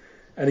since.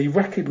 And he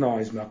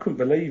recognised me. I couldn't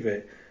believe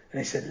it.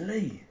 And he said,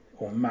 Lee,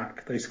 or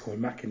Mac, they used to call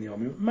him Mac in the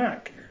army.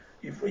 Mac,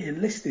 you've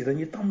re-enlisted and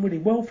you've done really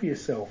well for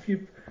yourself.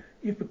 You've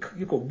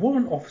got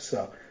warrant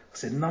officer. I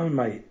said, no,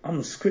 mate, I'm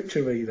the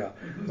scripture reader.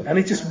 And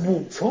he just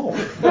walked off.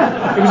 It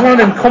was one of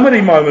them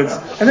comedy moments.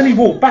 And then he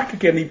walked back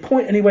again. He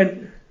pointed and he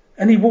went,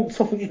 and he walked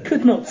off. He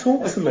could not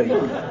talk to me.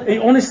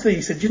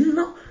 He said, you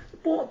know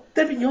what?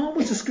 David Yarn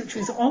was the scripture.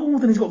 He's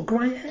old and he's got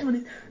grey hair.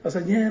 And I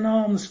said, yeah,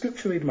 no, I'm the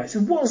scripture reader, mate. He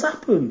said, what has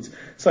happened?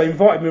 So he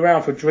invited me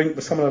around for a drink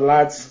with some of the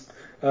lads.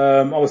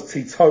 I was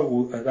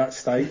teetotal at that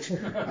stage,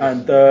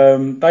 and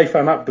they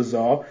found that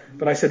bizarre.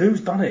 But they said, "Who's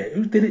done it?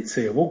 Who did it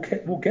to you? We'll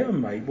get them,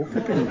 mate. We'll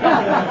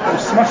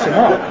smash them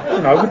up.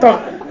 You know, we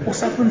don't.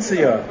 What's happened to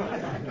you?"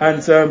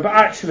 And but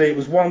actually, it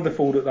was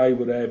wonderful that they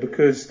were there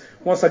because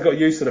once I got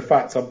used to the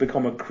fact I'd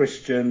become a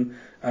Christian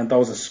and I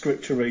was a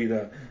scripture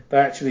reader, they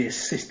actually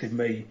assisted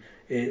me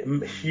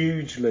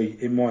hugely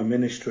in my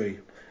ministry.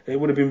 It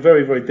would have been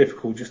very, very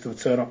difficult just to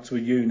turn up to a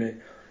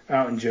unit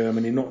out in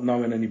Germany, not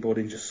knowing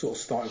anybody and just sort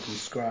of starting from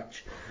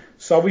scratch.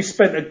 So we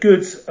spent a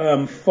good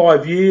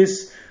 5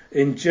 years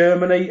in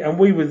Germany, and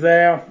we were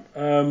there,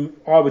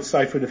 I would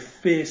say, for the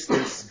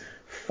fiercest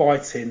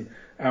fighting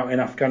out in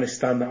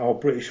Afghanistan that our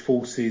British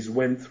forces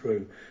went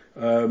through.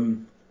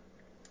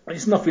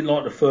 It's nothing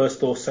like the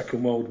First or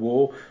Second World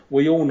War.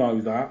 We all know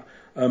that.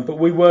 But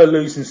we were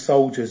losing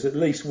soldiers, at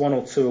least 1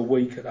 or 2 a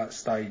week at that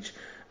stage,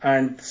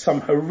 and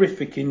some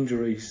horrific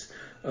injuries.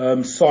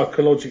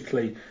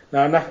 Psychologically.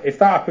 Now, if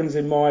that happens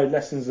in my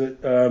lessons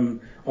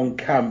on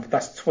camp,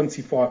 that's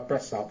 25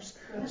 press-ups.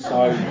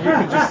 So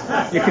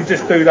you can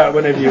just do that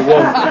whenever you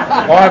want.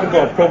 I haven't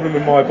got a problem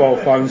with mobile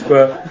phones,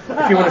 but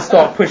if you want to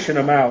start pushing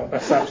them out,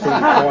 that's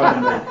absolutely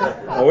fine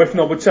with me. Or if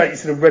not, we'll take you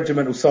to the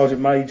regimental sergeant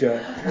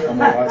major.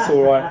 I'm all right. It's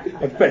all right.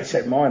 I'd better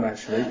check mine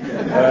actually.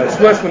 It's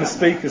worse when the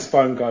speaker's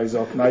phone goes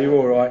off. No, you're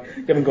all right.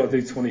 You haven't got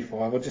to do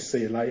 25. I'll just see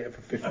you later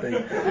for 15.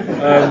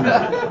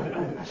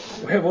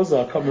 Where was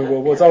I? I can't remember where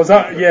I was.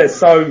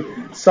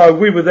 So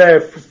we were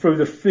there through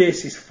the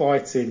fiercest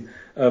fighting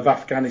of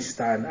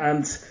Afghanistan,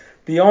 and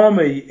the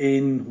army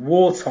in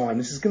wartime,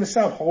 this is going to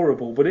sound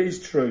horrible, but it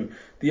is true.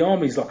 The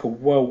army is like a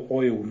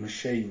well-oiled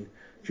machine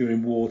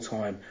during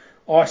wartime.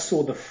 I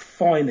saw the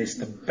finest,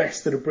 the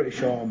best of the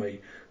British Army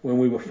when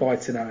we were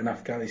fighting out in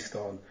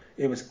Afghanistan.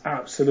 It was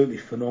absolutely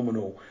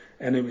phenomenal,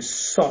 and it was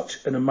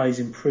such an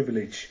amazing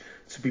privilege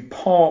to be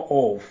part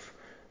of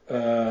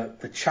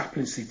the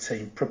chaplaincy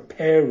team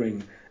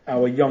preparing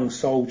our young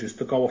soldiers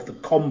to go off to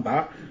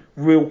combat,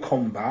 real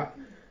combat,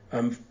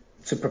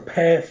 to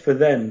prepare for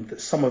them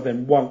that some of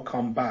them won't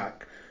come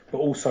back, but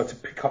also to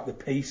pick up the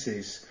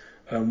pieces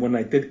when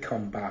they did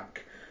come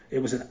back.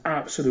 It was an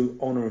absolute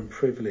honour and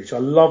privilege. I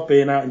loved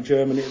being out in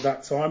Germany at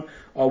that time.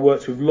 I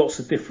worked with lots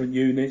of different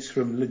units,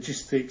 from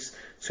logistics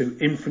to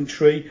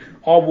infantry.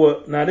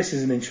 Now this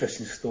is an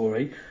interesting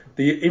story.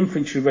 The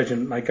infantry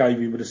regiment they gave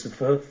me was the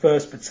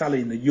 1st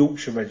Battalion, the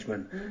Yorkshire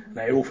Regiment.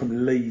 They're all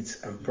from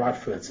Leeds and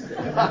Bradford. So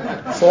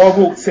I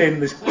walked in,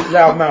 this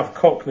loudmouth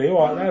Cockney,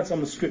 all right lads,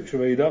 I'm a scripture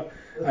reader.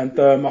 And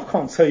I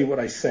can't tell you what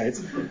they said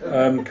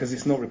because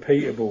it's not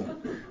repeatable.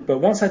 But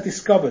once I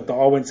discovered that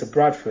I went to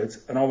Bradford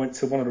and I went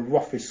to one of the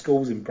roughest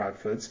schools in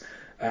Bradford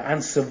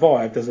and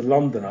survived as a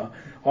Londoner,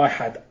 I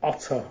had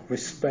utter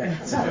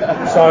respect.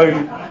 So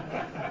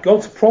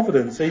God's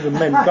providence even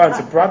meant going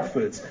to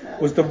Bradford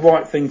was the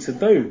right thing to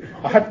do.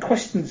 I had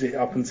questioned it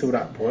up until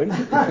that point.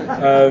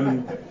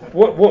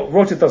 What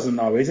Roger doesn't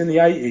know is in the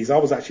 80s I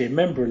was actually a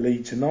member of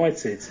Leeds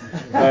United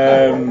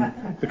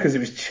because it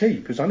was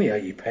cheap. It was only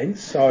 80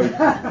 pence, so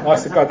I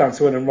used to go down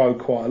to Ellen Road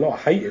quite a lot. I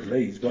hated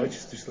Leeds, but I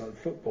just liked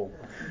football.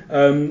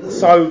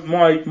 So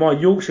my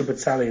Yorkshire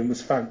battalion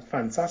was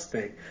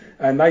fantastic,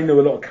 and they knew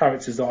a lot of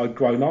characters that I'd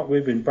grown up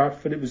with in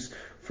Bradford. It was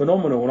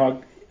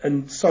phenomenal,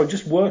 and so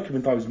just working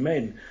with those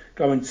men,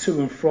 going to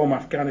and from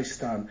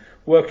Afghanistan,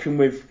 working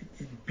with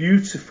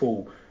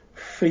beautiful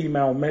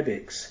female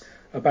medics,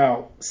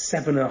 about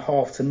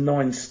 7.5 to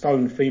 9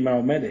 stone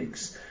female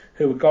medics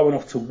who were going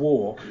off to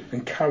war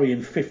and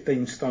carrying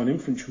 15 stone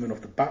infantrymen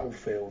off the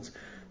battlefield.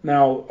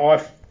 Now,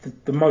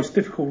 the most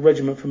difficult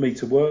regiment for me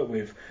to work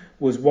with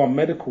was 1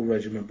 medical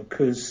regiment,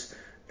 because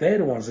they're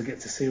the ones that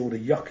get to see all the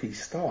yucky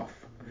stuff.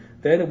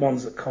 They're the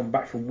ones that come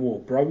back from war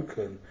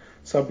broken.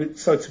 So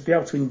to be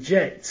able to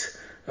inject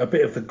a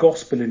bit of the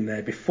gospel in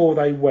there before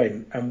they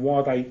went and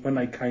when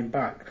they came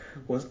back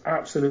was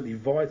absolutely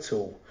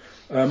vital.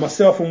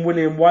 Myself and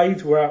William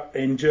Wade were out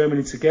in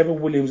Germany together.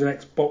 William's an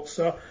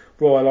ex-boxer,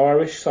 Royal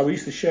Irish, so we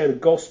used to share the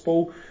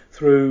gospel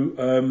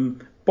through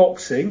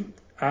boxing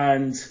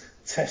and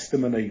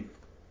testimony.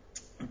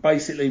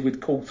 Basically, we'd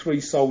call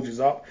 3 soldiers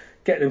up,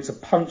 get them to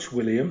punch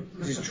William,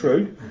 this is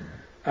true,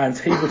 and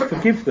he would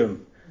forgive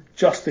them.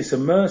 Justice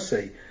and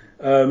mercy.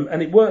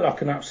 And it worked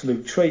like an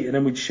absolute treat, and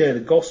then we'd share the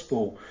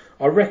gospel.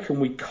 I reckon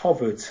we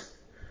covered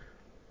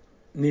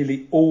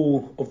nearly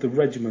all of the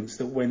regiments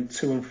that went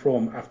to and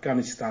from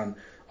Afghanistan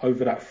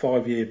over that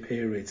 5-year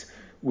period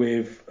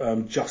with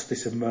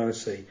justice and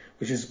mercy,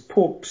 which is a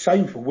poor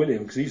shame for William,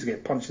 because he used to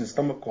get punched in the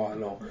stomach quite a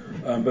lot,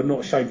 but not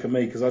a shame for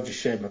me, because I just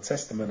shared my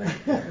testimony.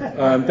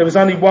 There was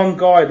only one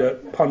guy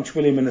that punched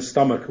William in the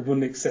stomach and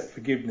wouldn't accept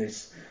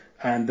forgiveness,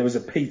 and there was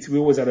a PT, we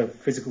always had a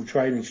physical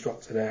training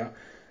instructor there,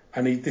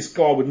 and this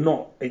guy would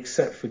not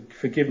accept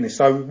forgiveness.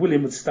 So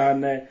William would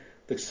stand there,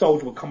 the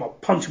soldier would come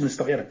up, punch him in the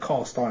stomach. He had a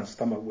cast iron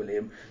stomach,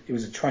 William. He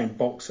was a trained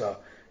boxer.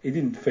 He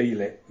didn't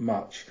feel it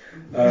much.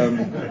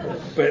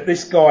 But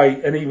this guy,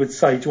 and he would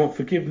say, do you want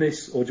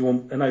forgiveness? Or do you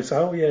want, and they'd say,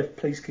 oh yeah,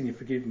 please can you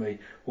forgive me?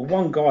 Well,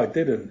 one guy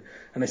didn't.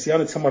 And it's the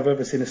only time I've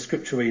ever seen a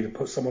scripture reader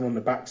put someone on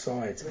the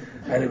backside.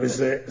 And it was,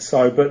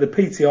 but the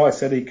PTI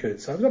said he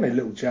could. So it was only a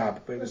little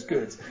jab, but it was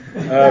good.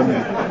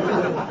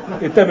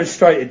 It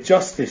demonstrated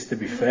justice, to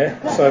be fair.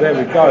 So there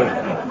we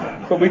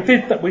go. But we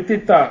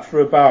did that for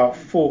about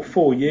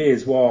four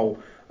years while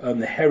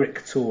the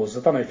Herrick tours.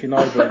 I don't know if you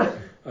know, but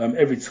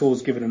every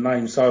tour's given a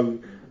name. So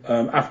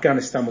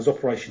Afghanistan was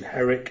Operation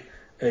Herrick,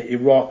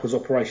 Iraq was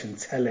Operation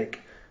Telek.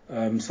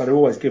 So they're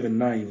always given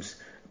names.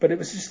 But it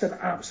was just an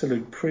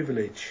absolute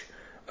privilege.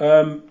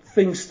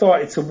 Things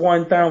started to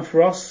wind down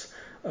for us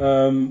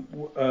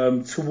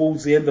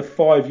towards the end of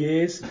 5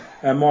 years.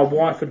 And my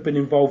wife had been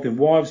involved in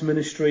wives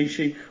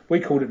ministry. We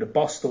called it the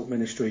bus stop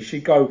ministry. We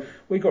got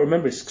to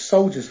remember,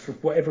 soldiers for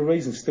whatever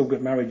reason still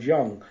get married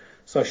young.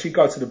 So she'd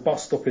go to the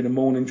bus stop in the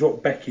morning,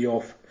 drop Becky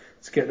off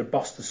to get the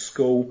bus to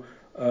school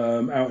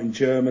out in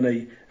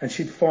Germany, and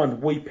she'd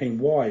find weeping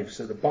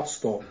wives at the bus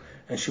stop,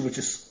 and she would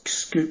just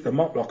scoop them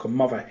up like a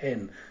mother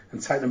hen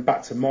and take them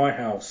back to my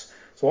house.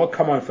 So I'd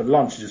come home for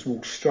lunch and just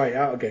walk straight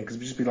out again, because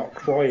we'd just be like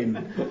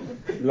crying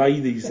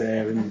ladies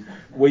there and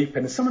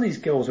weeping. And some of these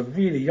girls are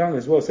really young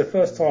as well. It's their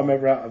first time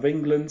ever out of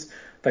England.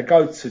 They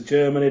go to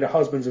Germany. The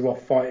husbands are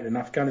off fighting in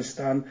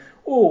Afghanistan,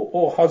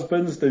 or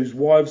husbands whose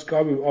wives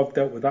go. I've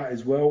dealt with that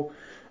as well.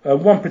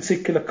 One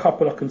particular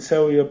couple I can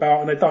tell you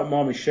about, and they don't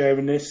mind me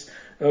sharing this,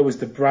 was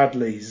the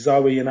Bradleys,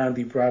 Zoe and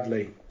Andy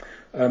Bradley.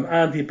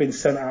 Andy had been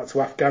sent out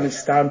to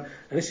Afghanistan,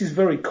 and this is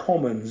very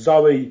common.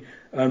 Zoe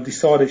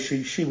decided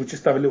she would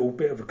just have a little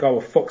bit of a go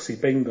of Foxy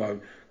Bingo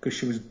because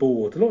she was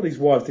bored. A lot of these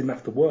wives didn't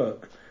have to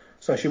work.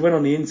 So she went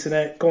on the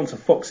internet, gone to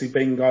Foxy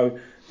Bingo,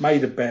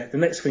 made a bet. The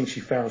next thing she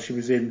found, she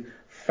was in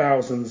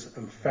thousands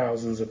and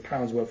thousands of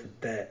pounds worth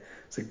of debt.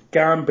 So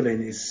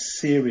gambling is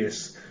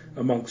serious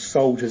amongst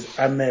soldiers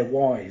and their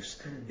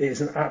wives. It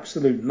is an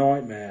absolute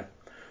nightmare.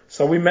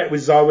 So we met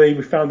with Zoe.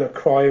 We found her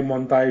crying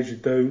one day, as you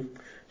do.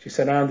 She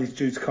said, Andy's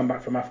due to come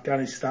back from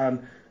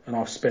Afghanistan, and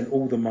I've spent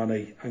all the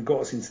money and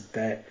got us into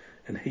debt,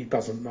 and he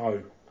doesn't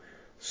know.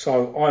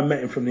 So I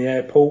met him from the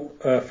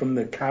airport, from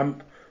the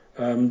camp.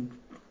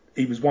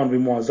 He was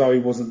wondering why Zoe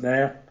wasn't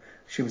there.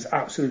 She was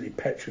absolutely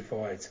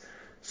petrified.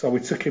 So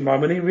we took him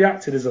home, and he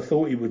reacted as I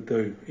thought he would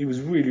do. He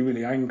was really,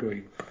 really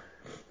angry.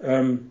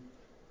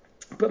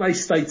 But they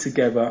stayed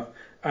together,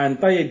 and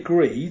they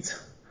agreed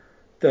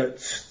that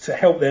to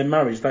help their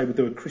marriage, they would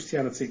do a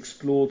Christianity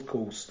Explored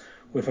course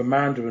with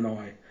Amanda and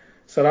I.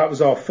 So that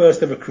was our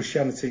first ever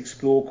Christianity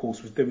Explored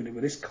course, was doing it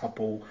with this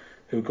couple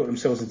who got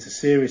themselves into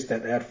serious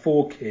debt. They had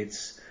 4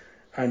 kids,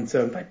 and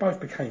they both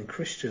became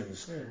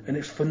Christians. And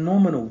it's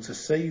phenomenal to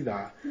see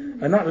that.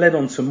 And that led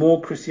on to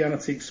more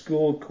Christianity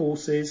Explored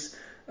courses,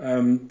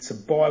 to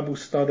Bible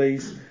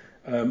studies.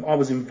 I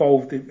was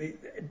involved in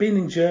being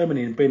in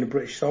Germany, and being a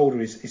British soldier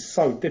is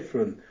so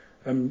different.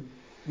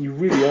 You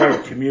really are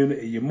a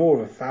community. You're more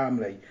of a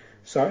family.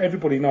 So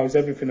everybody knows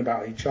everything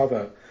about each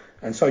other.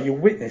 And so your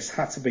witness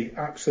had to be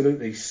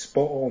absolutely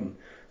spot on.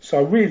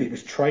 So really it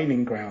was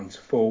training grounds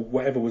for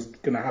whatever was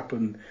going to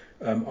happen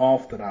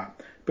after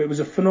that. But it was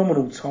a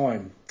phenomenal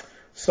time.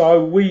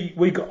 So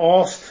we got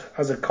asked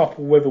as a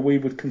couple whether we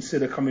would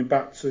consider coming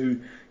back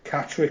to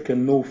Catterick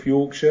and North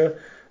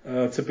Yorkshire.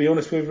 To be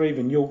honest with you,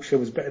 even Yorkshire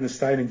was better than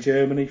staying in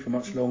Germany for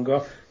much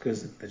longer,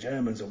 because the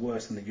Germans are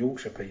worse than the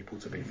Yorkshire people,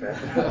 to be fair.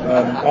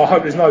 I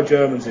hope there's no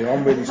Germans here.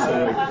 I'm really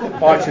sorry.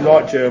 I actually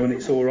like German.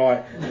 It's all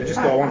right. They just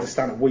got to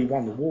understand that we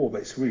won the war,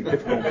 but it's really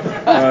difficult.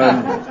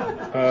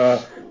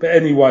 But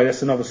anyway,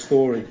 that's another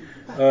story.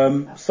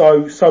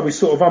 So we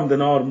sort of ummed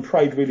and ahed and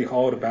prayed really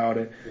hard about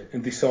it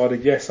and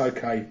decided, yes,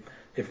 okay,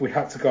 if we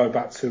had to go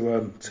back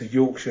to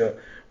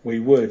Yorkshire, we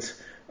would.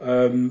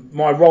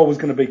 My role was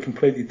going to be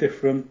completely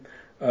different.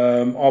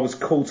 I was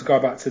called to go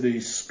back to the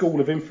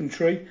School of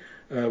Infantry,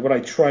 where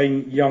they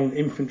train young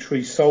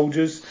infantry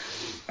soldiers,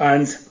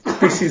 and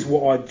this is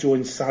what I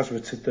joined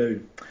SASRA to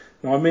do.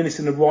 Now, I mean this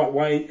in the right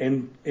way,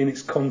 in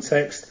its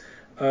context.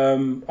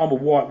 I'm a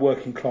white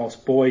working class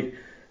boy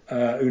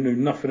who knew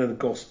nothing of the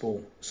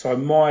gospel, so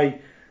my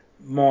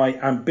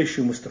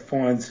ambition was to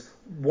find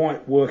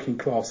white working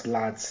class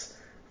lads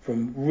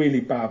from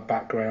really bad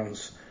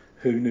backgrounds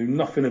who knew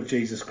nothing of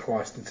Jesus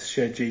Christ and to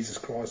share Jesus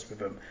Christ with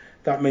them.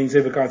 That means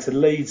either going to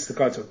Leeds to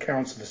go to a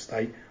council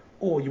estate,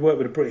 or you work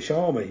with the British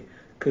Army,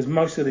 because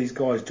most of these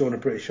guys join the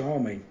British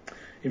Army.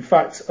 In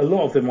fact, a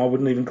lot of them I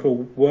wouldn't even call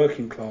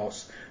working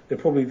class. They're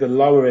probably the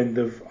lower end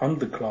of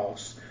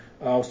underclass.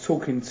 I was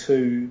talking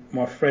to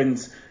my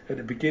friends at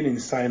the beginning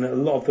saying that a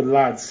lot of the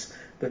lads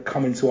that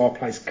come into our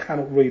place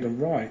cannot read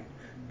and write.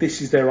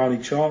 This is their only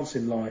chance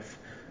in life.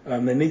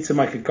 They need to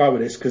make a go of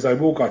this because they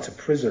will go to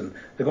prison.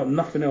 They've got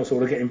nothing else, or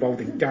they'll get involved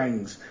in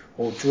gangs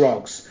or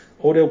drugs,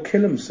 or they'll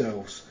kill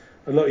themselves.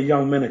 A lot of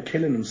young men are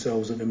killing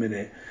themselves at the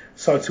minute.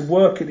 So to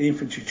work at the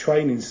Infantry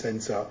Training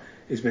Centre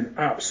has been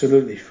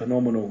absolutely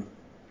phenomenal.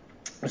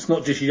 It's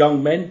not just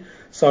young men.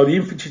 So the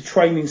Infantry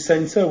Training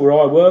Centre, where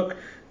I work,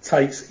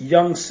 takes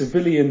young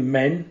civilian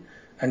men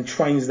and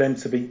trains them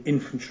to be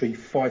infantry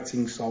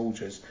fighting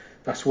soldiers.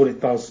 That's what it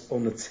does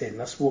on the tin.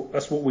 That's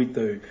what we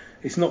do.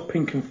 It's not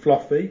pink and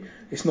fluffy.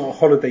 It's not a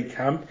holiday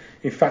camp.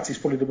 In fact, it's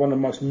probably one of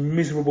the most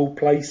miserable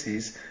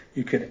places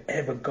you could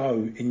ever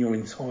go in your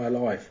entire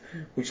life,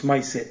 which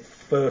makes it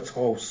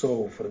fertile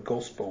soil for the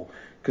gospel,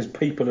 because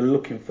people are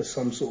looking for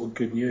some sort of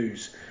good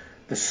news.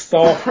 The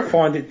staff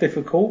find it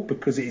difficult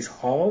because it is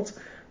hard.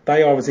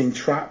 They are as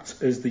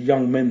entrapped as the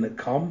young men that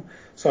come.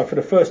 So for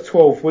the first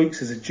 12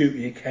 weeks as a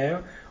duty of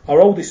care, our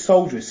oldest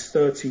soldier is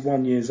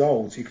 31 years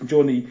old. You can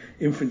join the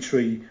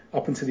infantry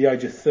up until the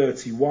age of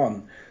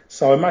 31.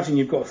 So imagine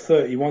you've got a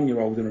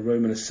 31-year-old in a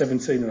room and a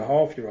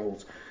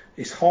 17-and-a-half-year-old.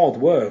 It's hard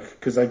work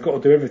because they've got to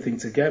do everything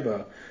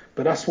together.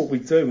 But that's what we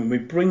do. And we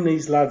bring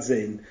these lads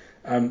in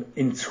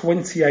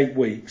 28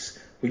 weeks,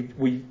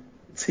 we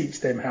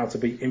teach them how to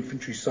be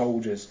infantry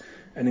soldiers.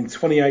 And in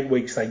 28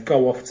 weeks, they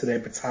go off to their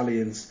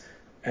battalions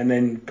and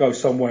then go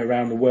somewhere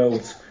around the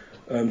world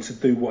to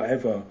do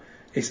whatever.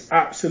 It's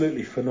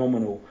absolutely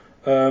phenomenal.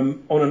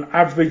 On an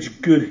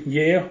average good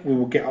year, we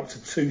will get up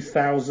to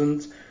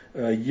 2,000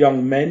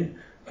 young men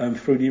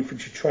through the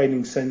Infantry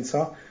Training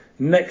Centre.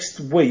 Next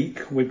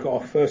week, we've got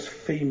our first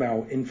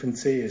female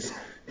infanteers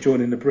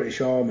joining the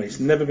British Army. It's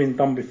never been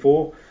done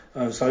before,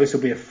 so this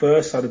will be a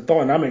first. So the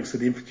dynamics of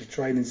the Infantry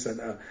Training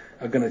Centre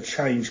are going to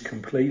change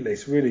completely.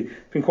 It's really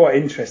been quite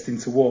interesting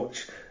to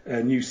watch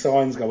new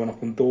signs going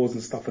up on doors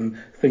and stuff, and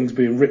things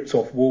being ripped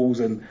off walls,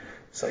 and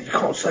so you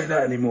can't say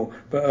that anymore.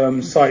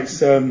 But so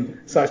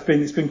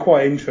it's been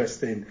quite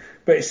interesting.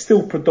 But it's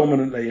still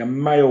predominantly a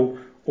male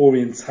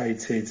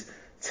orientated,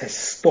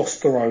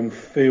 testosterone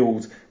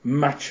filled,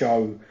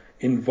 macho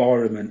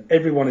environment.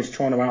 Everyone is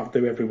trying to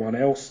outdo everyone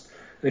else.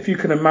 And if you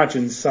can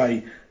imagine,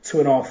 say,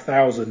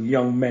 2,500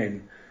 young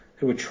men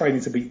who are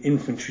training to be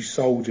infantry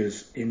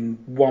soldiers in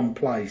one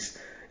place,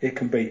 it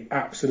can be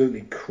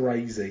absolutely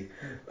crazy.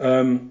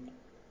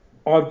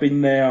 I've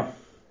been there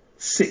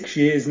 6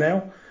 years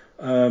now.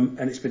 And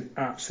it's been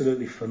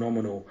absolutely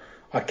phenomenal.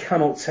 I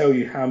cannot tell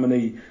you how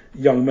many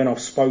young men I've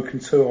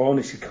spoken to. I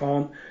honestly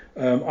can't.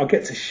 I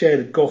get to share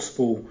the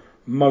gospel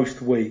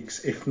most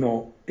weeks, if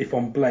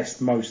I'm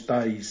blessed, most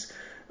days.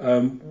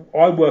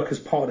 I work as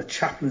part of the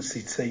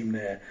chaplaincy team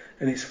there,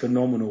 and it's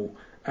phenomenal.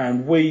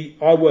 And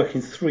I work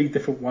in 3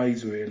 different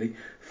ways, really.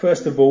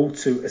 First of all,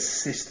 to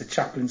assist the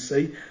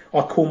chaplaincy.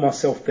 I call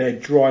myself their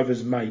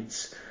driver's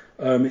mates.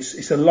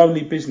 It's a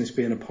lonely business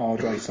being a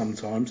padre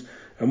sometimes.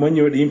 And when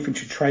you're at the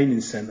Infantry Training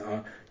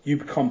Centre, you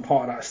become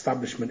part of that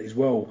establishment as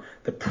well.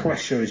 The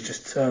pressure is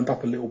just turned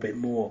up a little bit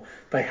more.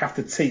 They have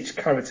to teach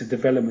character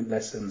development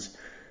lessons.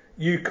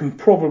 You can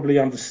probably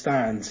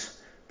understand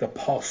the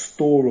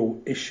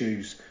pastoral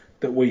issues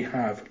that we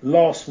have.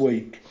 Last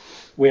week,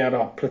 we had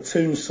our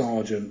platoon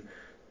sergeant.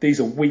 These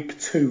are week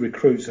 2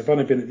 recruits. I've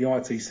only been at the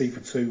ITC for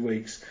 2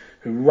 weeks,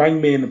 who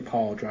rang me in the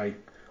padre,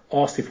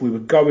 asked if we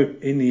would go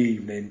in the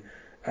evening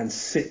and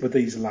sit with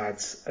these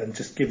lads and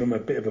just give them a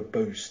bit of a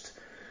boost.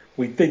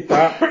 We did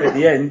that. At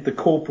the end, the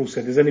corporal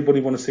said, does anybody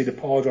want to see the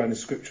padre and the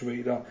scripture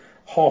reader?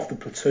 Half the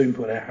platoon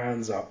put their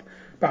hands up.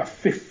 About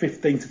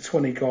 15 to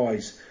 20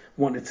 guys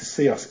wanted to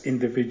see us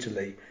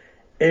individually.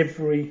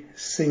 Every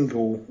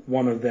single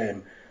one of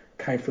them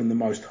came from the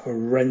most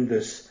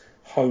horrendous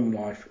home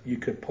life you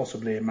could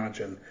possibly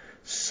imagine.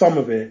 Some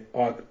of it,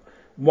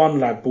 one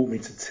lad brought me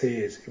to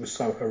tears. It was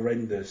so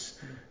horrendous.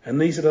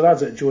 And these are the lads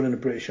that are joining the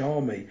British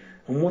Army.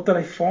 And what do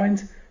they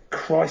find?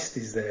 Christ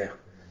is there.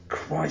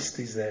 Christ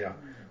is there.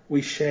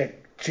 We share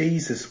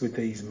Jesus with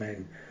these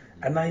men.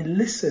 And they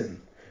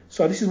listen.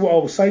 So this is what I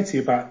will say to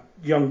you about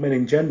young men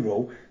in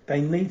general.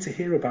 They need to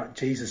hear about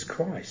Jesus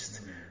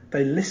Christ.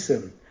 They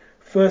listen.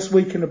 First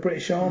week in the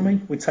British Army,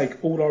 we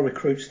take all our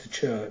recruits to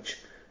church.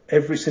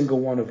 Every single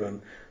one of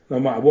them. No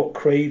matter what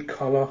creed,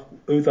 colour,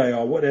 who they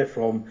are, where they're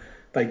from.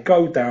 They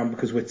go down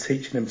because we're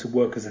teaching them to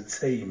work as a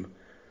team.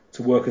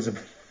 To work as a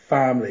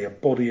family, a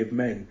body of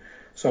men.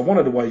 So one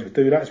of the ways we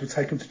do that is we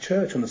take them to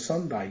church on a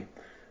Sunday.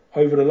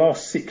 Over the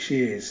last 6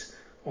 years,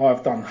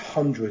 I've done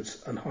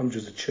hundreds and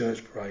hundreds of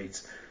church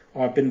parades.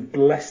 I've been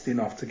blessed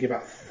enough to give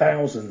out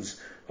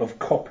thousands of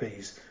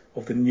copies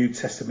of the New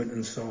Testament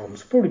and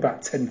Psalms. Probably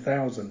about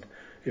 10,000,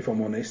 if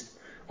I'm honest.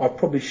 I've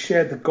probably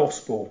shared the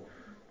gospel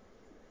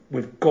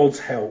with God's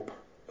help.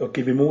 I'll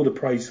give him all the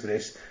praise for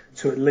this,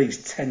 to at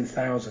least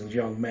 10,000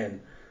 young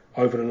men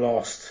over the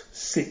last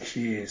 6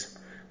 years.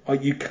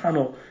 You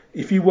cannot,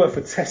 if you work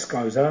for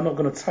Tesco's, they're not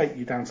going to take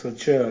you down to the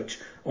church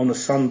on a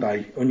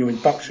Sunday on your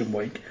induction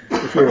week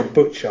if you're a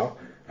butcher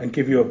and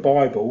give you a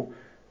Bible,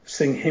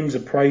 sing hymns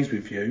of praise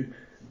with you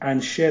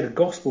and share the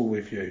gospel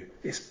with you.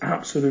 It's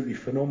absolutely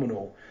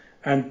phenomenal.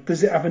 And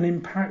does it have an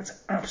impact?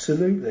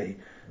 Absolutely.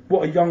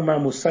 What a young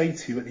man will say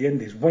to you at the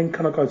end is, when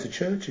can I go to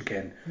church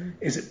again?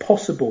 Is it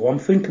possible? I'm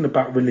thinking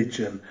about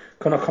religion.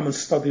 Can I come and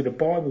study the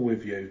Bible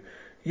with you?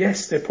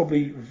 Yes, they're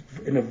probably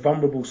in a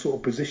vulnerable sort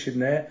of position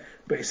there,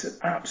 but it's an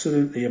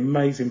absolutely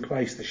amazing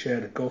place to share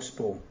the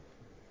gospel.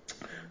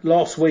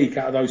 Last week,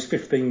 out of those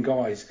 15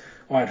 guys,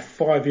 I had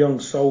 5 young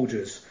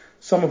soldiers,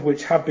 some of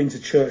which have been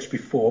to church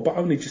before, but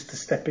only just to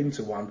step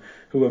into one,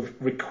 who have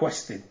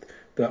requested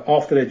that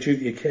after their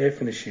duty of care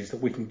finishes,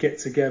 that we can get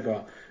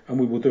together and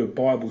we will do a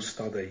Bible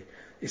study.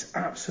 It's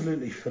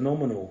absolutely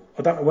phenomenal.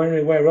 I don't know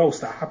anywhere else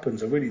that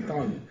happens. I really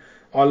don't.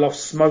 I love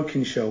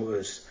smoking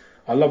shelters.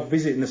 I love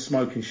visiting the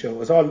smoking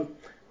shelters.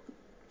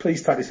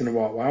 Please take this in the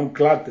right way. I'm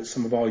glad that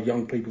some of our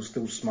young people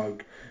still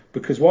smoke,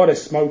 because while they're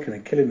smoking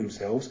and killing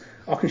themselves,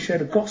 I can share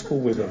the gospel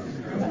with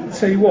them. I'll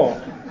tell you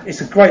what,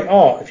 it's a great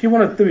art. If you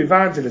want to do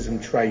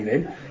evangelism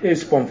training,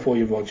 here's one for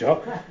you,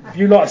 Roger. If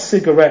you light a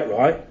cigarette,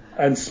 right,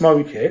 and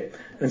smoke it,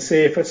 and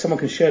see if someone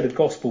can share the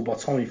gospel by the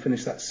time you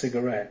finish that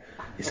cigarette.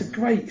 It's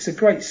a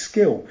great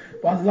skill.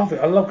 But I love it.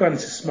 I love going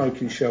into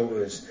smoking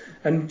shelters.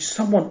 And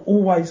someone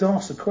always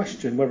asks a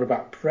question, whether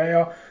about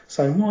prayer,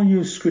 saying, why are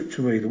you a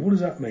scripture reader? What does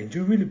that mean? Do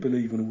you really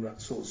believe in all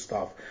that sort of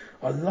stuff?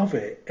 I love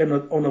it.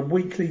 And on a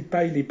weekly,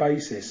 daily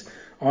basis,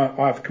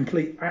 I have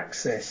complete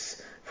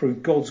access through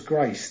God's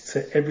grace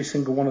to every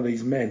single one of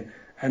these men,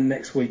 and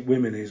next week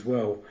women as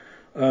well.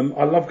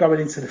 I love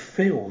going into the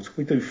field.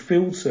 We do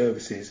field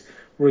services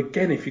where,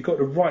 again, if you've got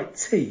the right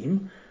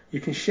team,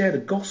 you can share the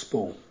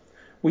gospel.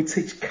 We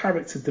teach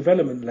character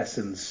development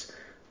lessons.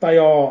 They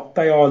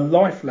are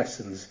life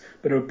lessons,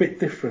 but they're a bit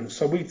different.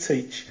 So we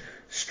teach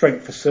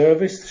strength for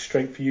service, the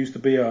strength for you to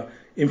be an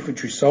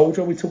infantry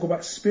soldier. We talk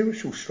about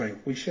spiritual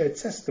strength. We share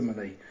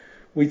testimony.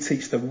 We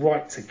teach the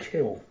right to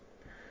kill.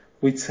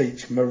 We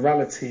teach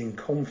morality in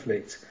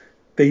conflict,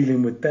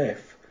 dealing with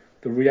death,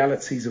 the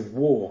realities of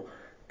war.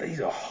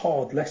 These are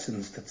hard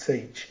lessons to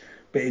teach,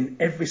 but in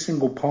every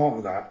single part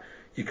of that,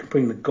 you can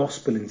bring the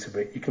gospel into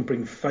it. You can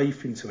bring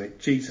faith into it,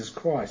 Jesus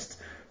Christ.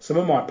 Some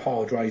of my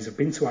padres have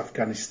been to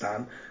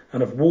Afghanistan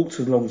and have walked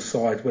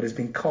alongside where there's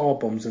been car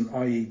bombs and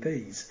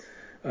IEDs.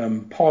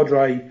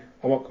 Padre,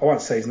 I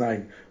won't say his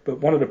name, but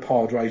one of the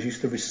padres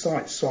used to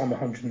recite Psalm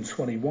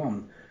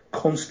 121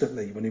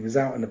 constantly when he was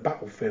out in the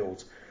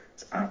battlefield.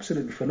 It's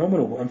absolutely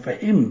phenomenal. And for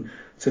him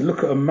to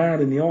look at a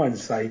man in the eye and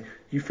say,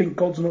 you think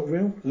God's not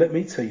real? Let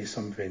me tell you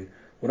something.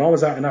 When I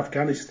was out in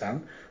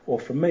Afghanistan, or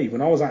for me,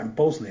 when I was out in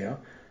Bosnia,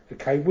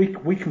 okay,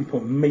 we can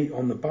put meat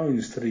on the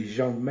bones to these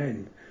young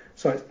men.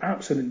 So it's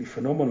absolutely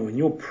phenomenal, and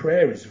your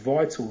prayer is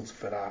vital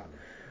for that.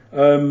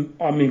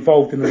 I'm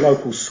involved in the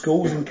local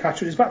schools in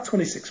Catterick. There's about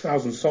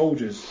 26,000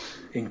 soldiers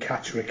in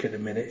Catterick at the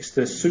minute. It's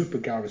the super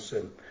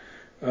garrison.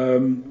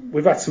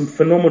 We've had some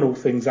phenomenal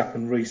things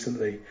happen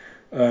recently.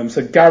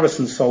 So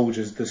garrison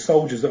soldiers, the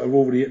soldiers that are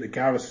already at the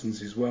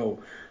garrisons as well.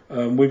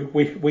 We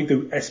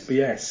do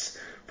SBS.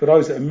 For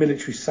those that are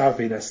military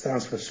savvy, that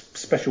stands for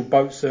Special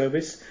Boat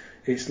Service.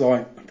 It's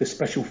like the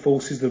Special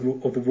Forces of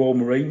the Royal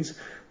Marines.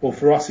 Well,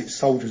 for us, it's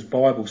Soldiers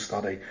Bible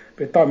Study.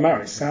 But it don't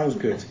matter, it sounds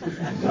good.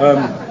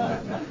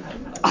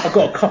 I've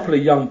got a couple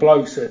of young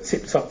blokes that are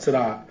tipped up to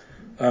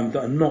that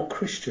are not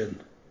Christian,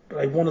 but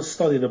they want to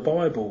study the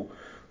Bible.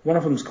 One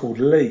of them's called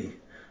Lee.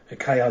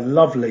 Okay, I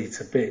love Lee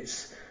to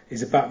bits.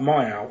 He's about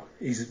my out.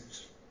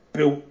 He's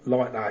built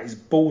like that. He's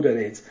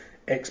bald-headed,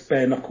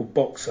 ex-bare-knuckle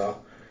boxer.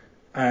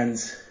 And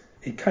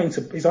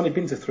He's only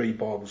been to 3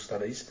 Bible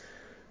studies.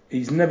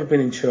 He's never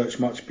been in church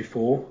much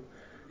before.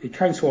 He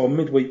came to our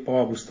midweek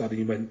Bible study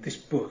and went, "This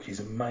book is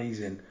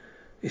amazing.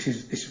 This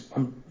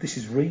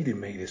is reading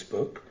me, this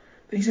book."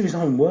 These are his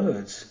own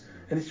words.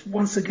 And it's,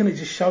 once again, it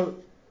just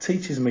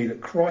teaches me that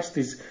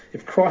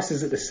if Christ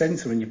is at the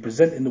centre and you're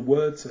presenting the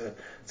word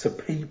to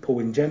people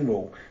in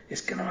general,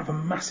 it's going to have a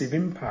massive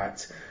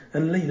impact.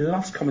 And Lee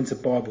loves coming to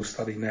Bible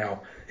study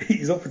now.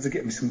 He's offered to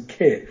get me some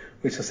kit,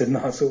 which I said,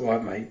 "No, it's all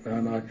right, mate.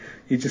 No,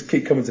 you just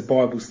keep coming to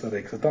Bible study,"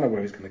 because I don't know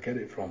where he's going to get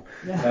it from.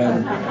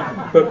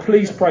 But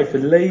please pray for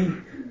Lee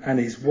and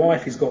his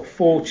wife. He's got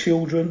 4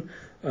 children.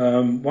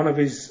 One of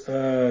his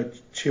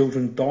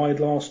children died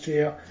last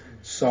year,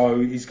 so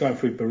he's going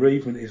through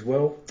bereavement as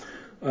well.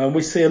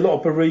 We see a lot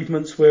of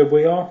bereavements where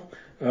we are.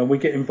 We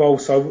get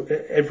involved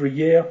every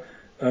year.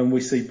 We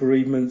see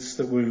bereavements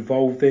that we're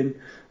involved in.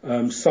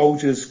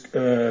 Soldiers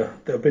that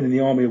have been in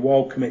the army a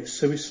while commit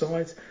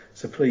suicide.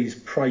 So please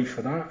pray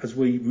for that as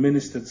we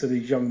minister to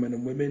these young men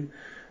and women.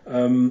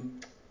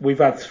 We've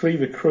had 3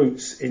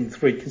 recruits in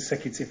 3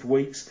 consecutive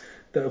weeks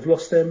that have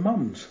lost their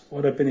mums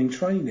while they've been in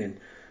training.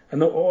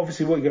 And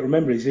obviously what you got to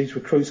remember is these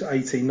recruits are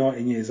 18,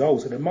 19 years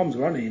old, so their mums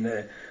are only in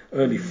their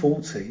early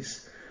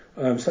 40s.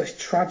 So it's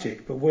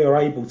tragic, but we're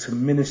able to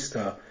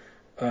minister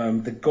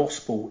the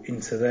gospel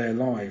into their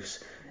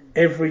lives.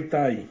 Every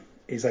day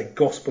is a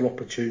gospel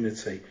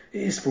opportunity.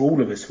 It is for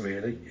all of us,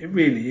 really. It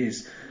really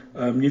is.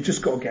 You've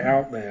just got to get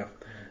out there.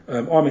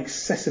 I'm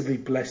excessively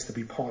blessed to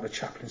be part of the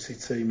chaplaincy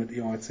team at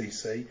the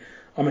ITC.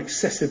 I'm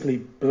excessively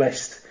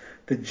blessed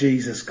that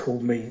Jesus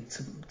called me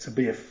to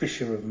be a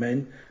fisher of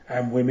men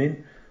and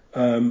women.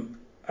 And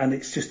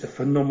it's just a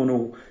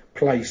phenomenal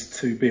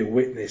place to be a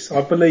witness.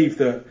 I believe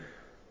that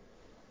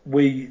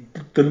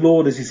the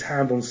Lord is his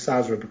hand on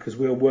SASRA, because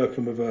we are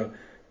working with a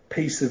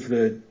piece of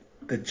the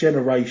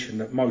generation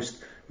that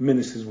most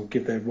ministers will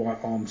give their right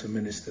arm to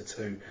minister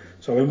to.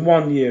 So in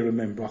 1 year,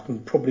 remember, I can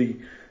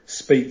probably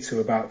speak to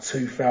about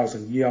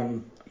 2,000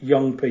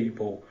 young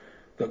people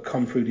that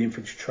come through the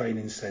infantry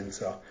training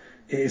centre.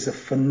 It is a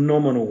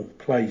phenomenal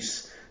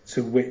place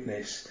to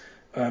witness.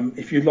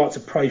 If you'd like to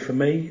pray for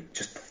me,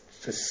 just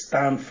to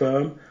stand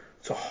firm,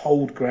 to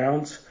hold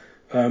ground,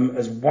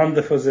 as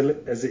wonderful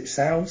as it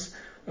sounds,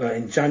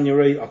 in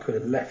January I could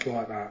have left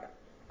like that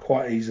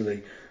quite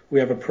easily. We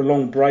have a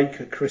prolonged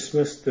break at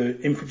Christmas. The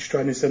infantry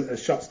training centre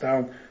shuts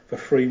down for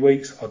 3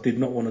 weeks. I did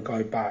not want to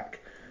go back.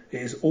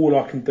 It is all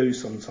I can do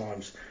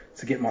sometimes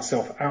to get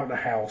myself out of the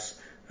house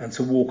and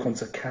to walk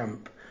onto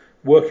camp.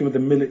 Working with the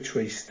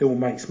military still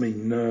makes me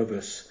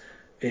nervous.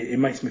 It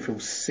makes me feel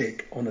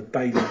sick on a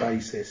daily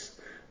basis.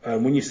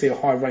 When you see a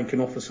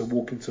high-ranking officer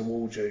walking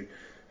towards you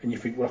and you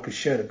think, well, I could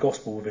share the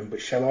gospel with him,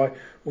 but shall I?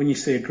 When you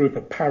see a group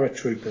of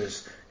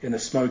paratroopers in a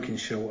smoking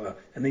shelter,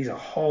 and these are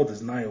hard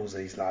as nails,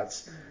 these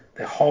lads.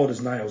 They're hard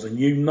as nails, and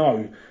you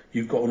know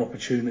you've got an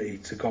opportunity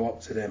to go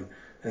up to them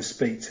and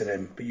speak to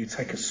them, but you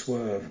take a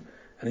swerve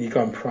and then you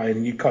go and pray and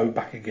then you go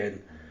back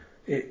again.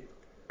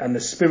 And the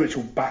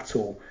spiritual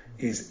battle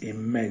is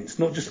immense,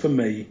 not just for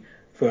me,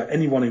 for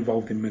anyone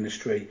involved in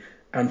ministry,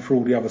 and for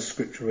all the other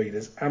scripture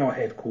readers and our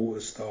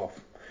headquarters staff.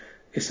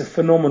 It's a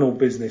phenomenal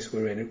business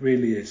we're in, it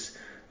really is.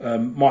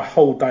 My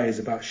whole day is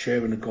about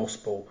sharing the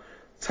gospel.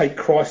 Take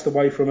Christ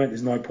away from it,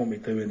 there's no point me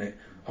doing it.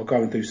 I'll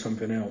go and do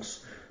something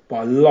else. But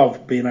I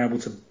love being able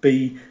to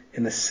be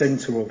in the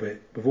centre of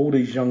it with all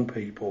these young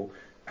people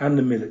and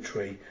the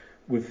military,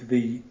 with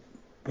the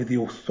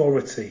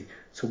authority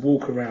to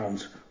walk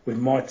around with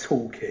my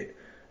toolkit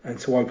and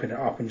to open it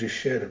up and just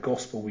share the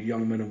gospel with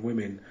young men and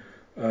women.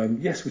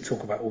 Yes, we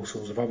talk about all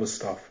sorts of other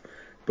stuff,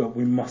 but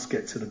we must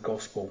get to the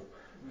gospel,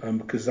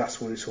 because that's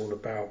what it's all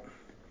about.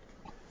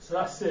 So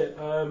that's it.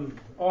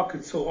 I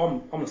could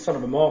talk. I'm the son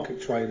of a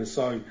market trader,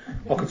 so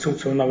I could talk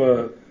to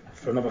another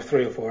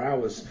 3 or 4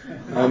 hours.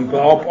 But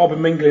I'll be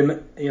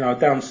mingling,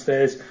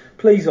 downstairs.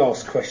 Please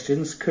ask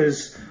questions,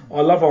 because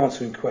I love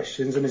answering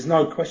questions, and there's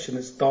no question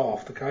that's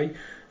daft. Okay.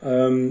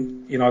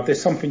 If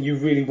there's something you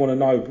really want to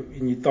know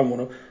and you don't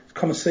want to,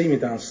 come and see me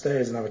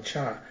downstairs and have a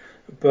chat.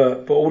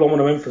 But all I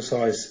want to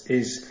emphasise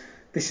is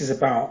this is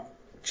about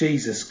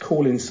Jesus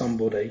calling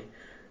somebody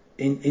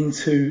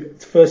into,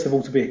 first of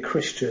all, to be a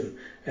Christian,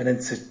 and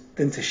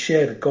then to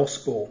share the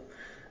gospel.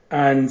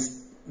 And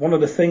one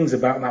of the things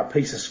about that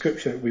piece of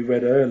scripture that we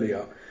read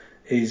earlier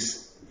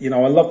is, I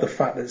love the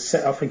fact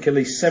that I think at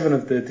least 7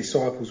 of the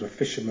disciples were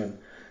fishermen,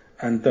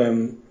 and they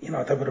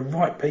were the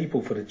right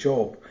people for the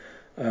job.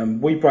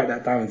 We break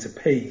that down into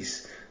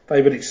P's.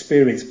 They would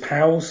experience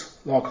pals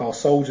like our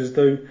soldiers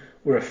do.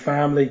 We're a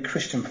family,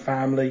 Christian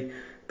family.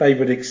 They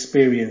would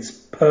experience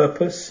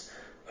purpose,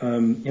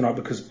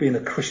 because being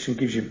a Christian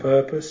gives you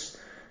purpose.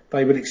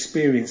 They would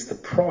experience the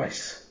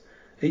price.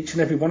 Each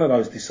and every one of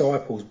those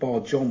disciples, bar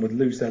John, would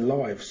lose their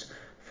lives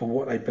for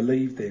what they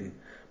believed in.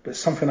 But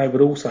something they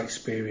would also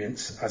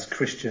experience as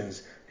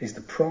Christians is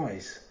the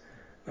prize.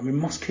 And we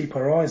must keep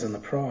our eyes on the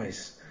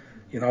prize.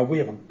 We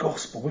have a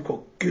gospel. We've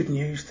got good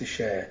news to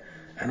share.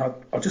 And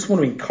I just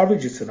want to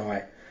encourage you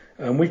tonight.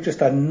 We've just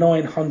had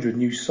 900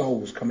 new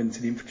souls come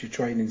into the infantry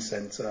training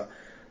centre.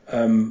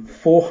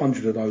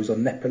 400 of those are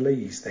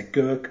Nepalese, they're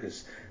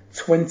Gurkhas.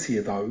 20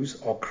 of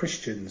those are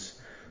Christians.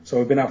 So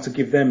we've been able to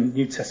give them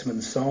New Testament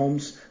and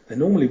Psalms. They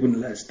normally wouldn't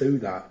let us do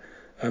that.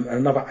 And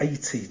another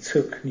 80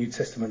 took New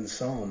Testament and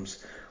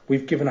Psalms.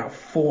 We've given out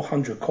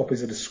 400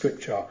 copies of the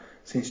scripture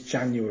since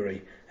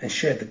January and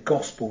shared the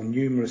gospel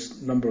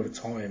numerous number of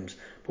times.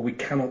 But we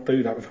cannot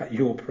do that without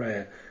your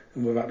prayer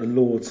and without the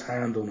Lord's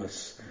hand on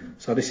us.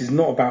 So this is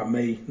not about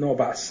me, not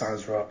about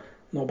SASRA,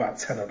 not about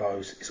 10 of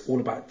those. It's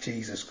all about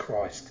Jesus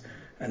Christ.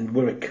 And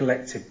we're a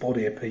collective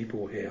body of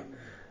people here.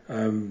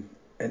 And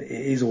it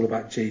is all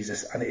about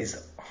Jesus, and it is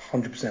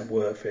 100%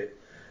 worth it.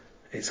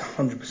 It's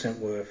 100%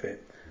 worth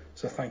it.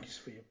 So thank you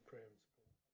for your